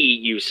 we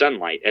use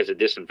sunlight as a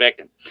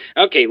disinfectant.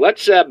 Okay,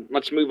 let's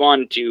move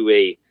on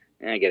to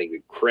I gotta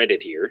give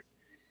credit here.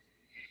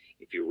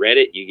 If you read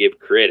it, you give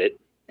credit.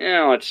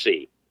 Now, let's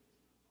see.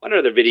 What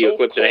other video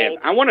clip did I have?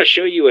 I want to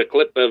show you a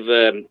clip of,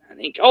 I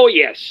think, oh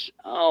yes,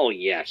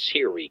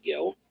 here we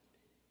go.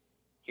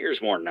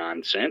 Here's more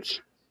nonsense.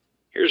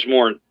 Here's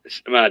more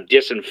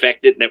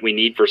disinfectant that we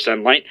need for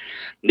sunlight.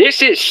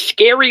 This is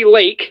Scary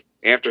Lake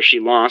after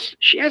she lost.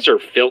 She has her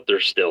filter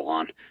still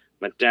on.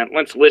 But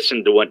let's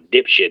listen to what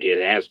dipshit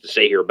has to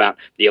say here about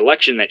the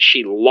election that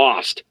she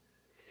lost.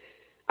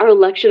 Our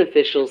election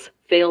officials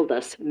failed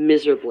us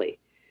miserably.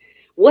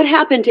 What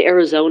happened to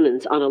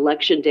Arizonans on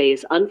election day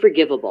is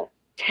unforgivable.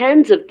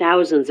 Tens of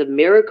thousands of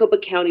Maricopa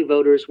County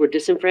voters were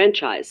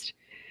disenfranchised.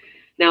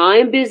 Now, I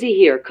am busy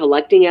here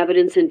collecting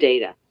evidence and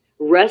data.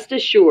 Rest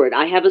assured,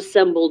 I have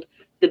assembled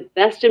the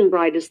best and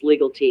brightest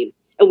legal team,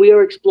 and we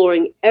are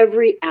exploring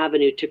every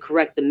avenue to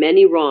correct the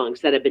many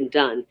wrongs that have been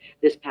done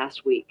this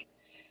past week.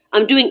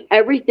 I'm doing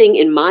everything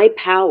in my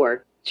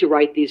power to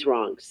right these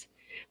wrongs.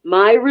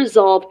 My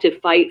resolve to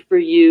fight for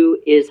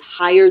you is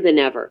higher than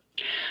ever.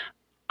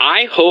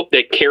 I hope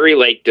that Kari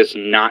Lake does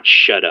not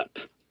shut up.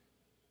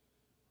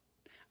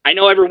 I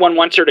know everyone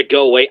wants her to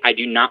go away. I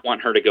do not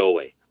want her to go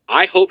away.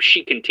 I hope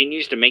she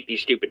continues to make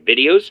these stupid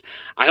videos.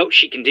 I hope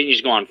she continues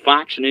to go on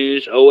Fox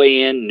News,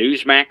 OAN,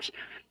 Newsmax.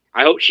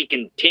 I hope she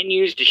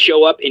continues to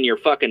show up in your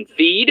fucking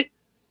feed.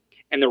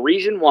 And the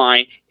reason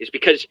why is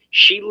because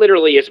she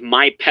literally is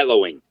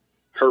my-pillowing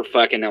her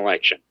fucking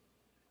election.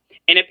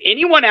 And if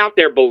anyone out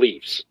there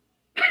believes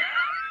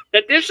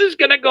that this is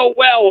going to go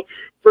well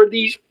for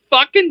these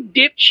fucking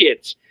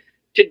dipshits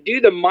to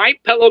do the My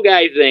Pillow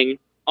guy thing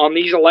on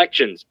these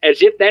elections,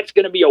 as if that's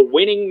going to be a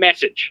winning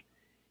message,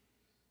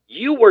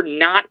 you were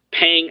not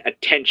paying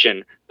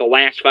attention the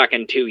last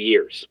fucking 2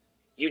 years.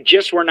 You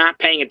just were not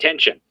paying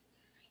attention.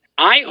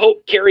 I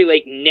hope Kari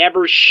Lake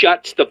never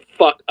shuts the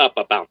fuck up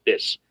about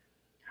this.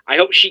 I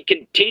hope she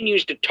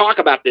continues to talk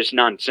about this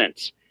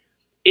nonsense.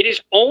 It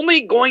is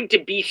only going to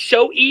be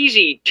so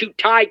easy to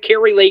tie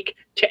Kari Lake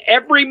to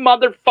every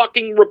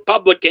motherfucking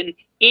Republican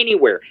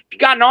anywhere. If you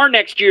got an R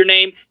next to your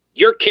name,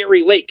 you're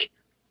Kari Lake.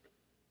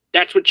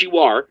 That's what you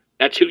are.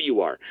 That's who you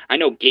are. I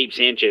know Gabe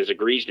Sanchez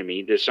agrees to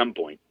me at some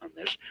point on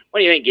this. What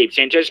do you think, Gabe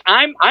Sanchez?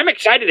 I'm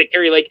excited that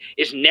Kari Lake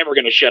is never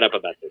going to shut up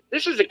about this.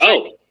 This is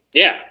exciting. Oh,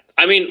 yeah.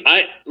 I mean,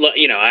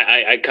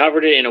 I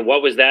covered it in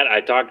What Was That?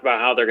 I talked about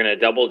how they're going to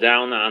double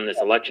down on this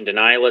election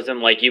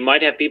denialism. Like, you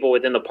might have people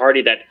within the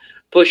party that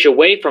push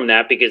away from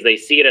that because they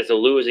see it as a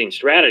losing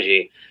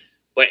strategy.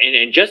 But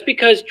and just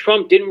because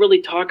Trump didn't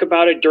really talk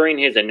about it during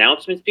his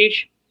announcement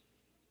speech,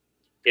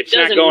 it's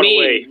not going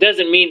away.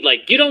 Doesn't mean,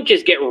 like, you don't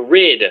just get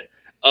rid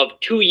of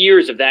 2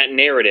 years of that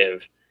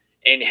narrative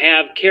and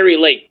have Kari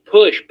Lake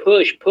push,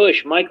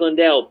 Mike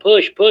Lindell,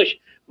 push,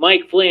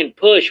 Mike Flynn,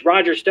 push,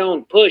 Roger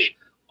Stone, push,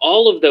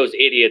 all of those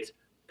idiots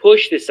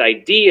push this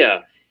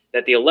idea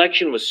that the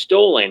election was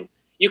stolen.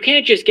 You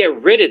can't just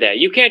get rid of that.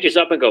 You can't just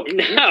up and go,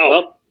 no,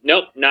 well,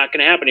 nope, not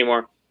going to happen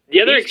anymore.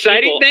 The other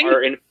exciting thing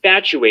are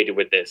infatuated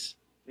with this.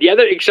 The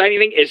other exciting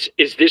thing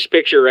is this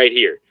picture right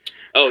here.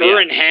 Oh,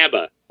 her and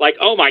Haba. Like,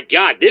 oh my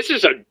God, this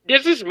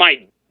is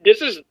my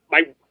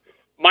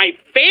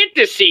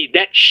fantasy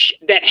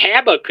that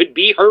Haba could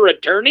be her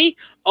attorney.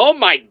 Oh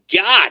my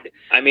God!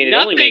 I mean, it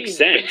only makes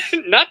sense.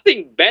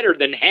 Nothing better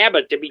than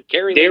Haba to be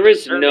carrying. There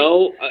is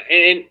no,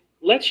 and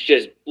let's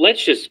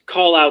just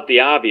call out the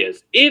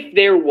obvious. If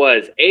there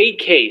was a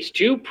case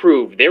to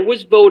prove there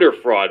was voter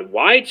fraud,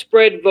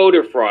 widespread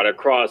voter fraud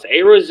across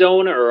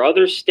Arizona or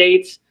other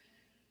states,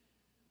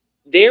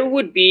 there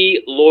would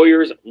be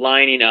lawyers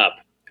lining up.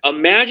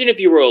 Imagine if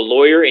you were a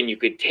lawyer and you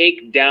could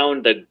take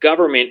down the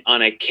government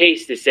on a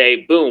case to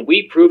say, boom,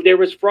 we proved there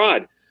was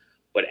fraud.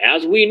 But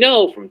as we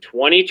know from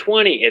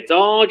 2020, it's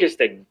all just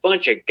a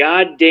bunch of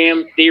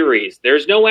goddamn theories. There's no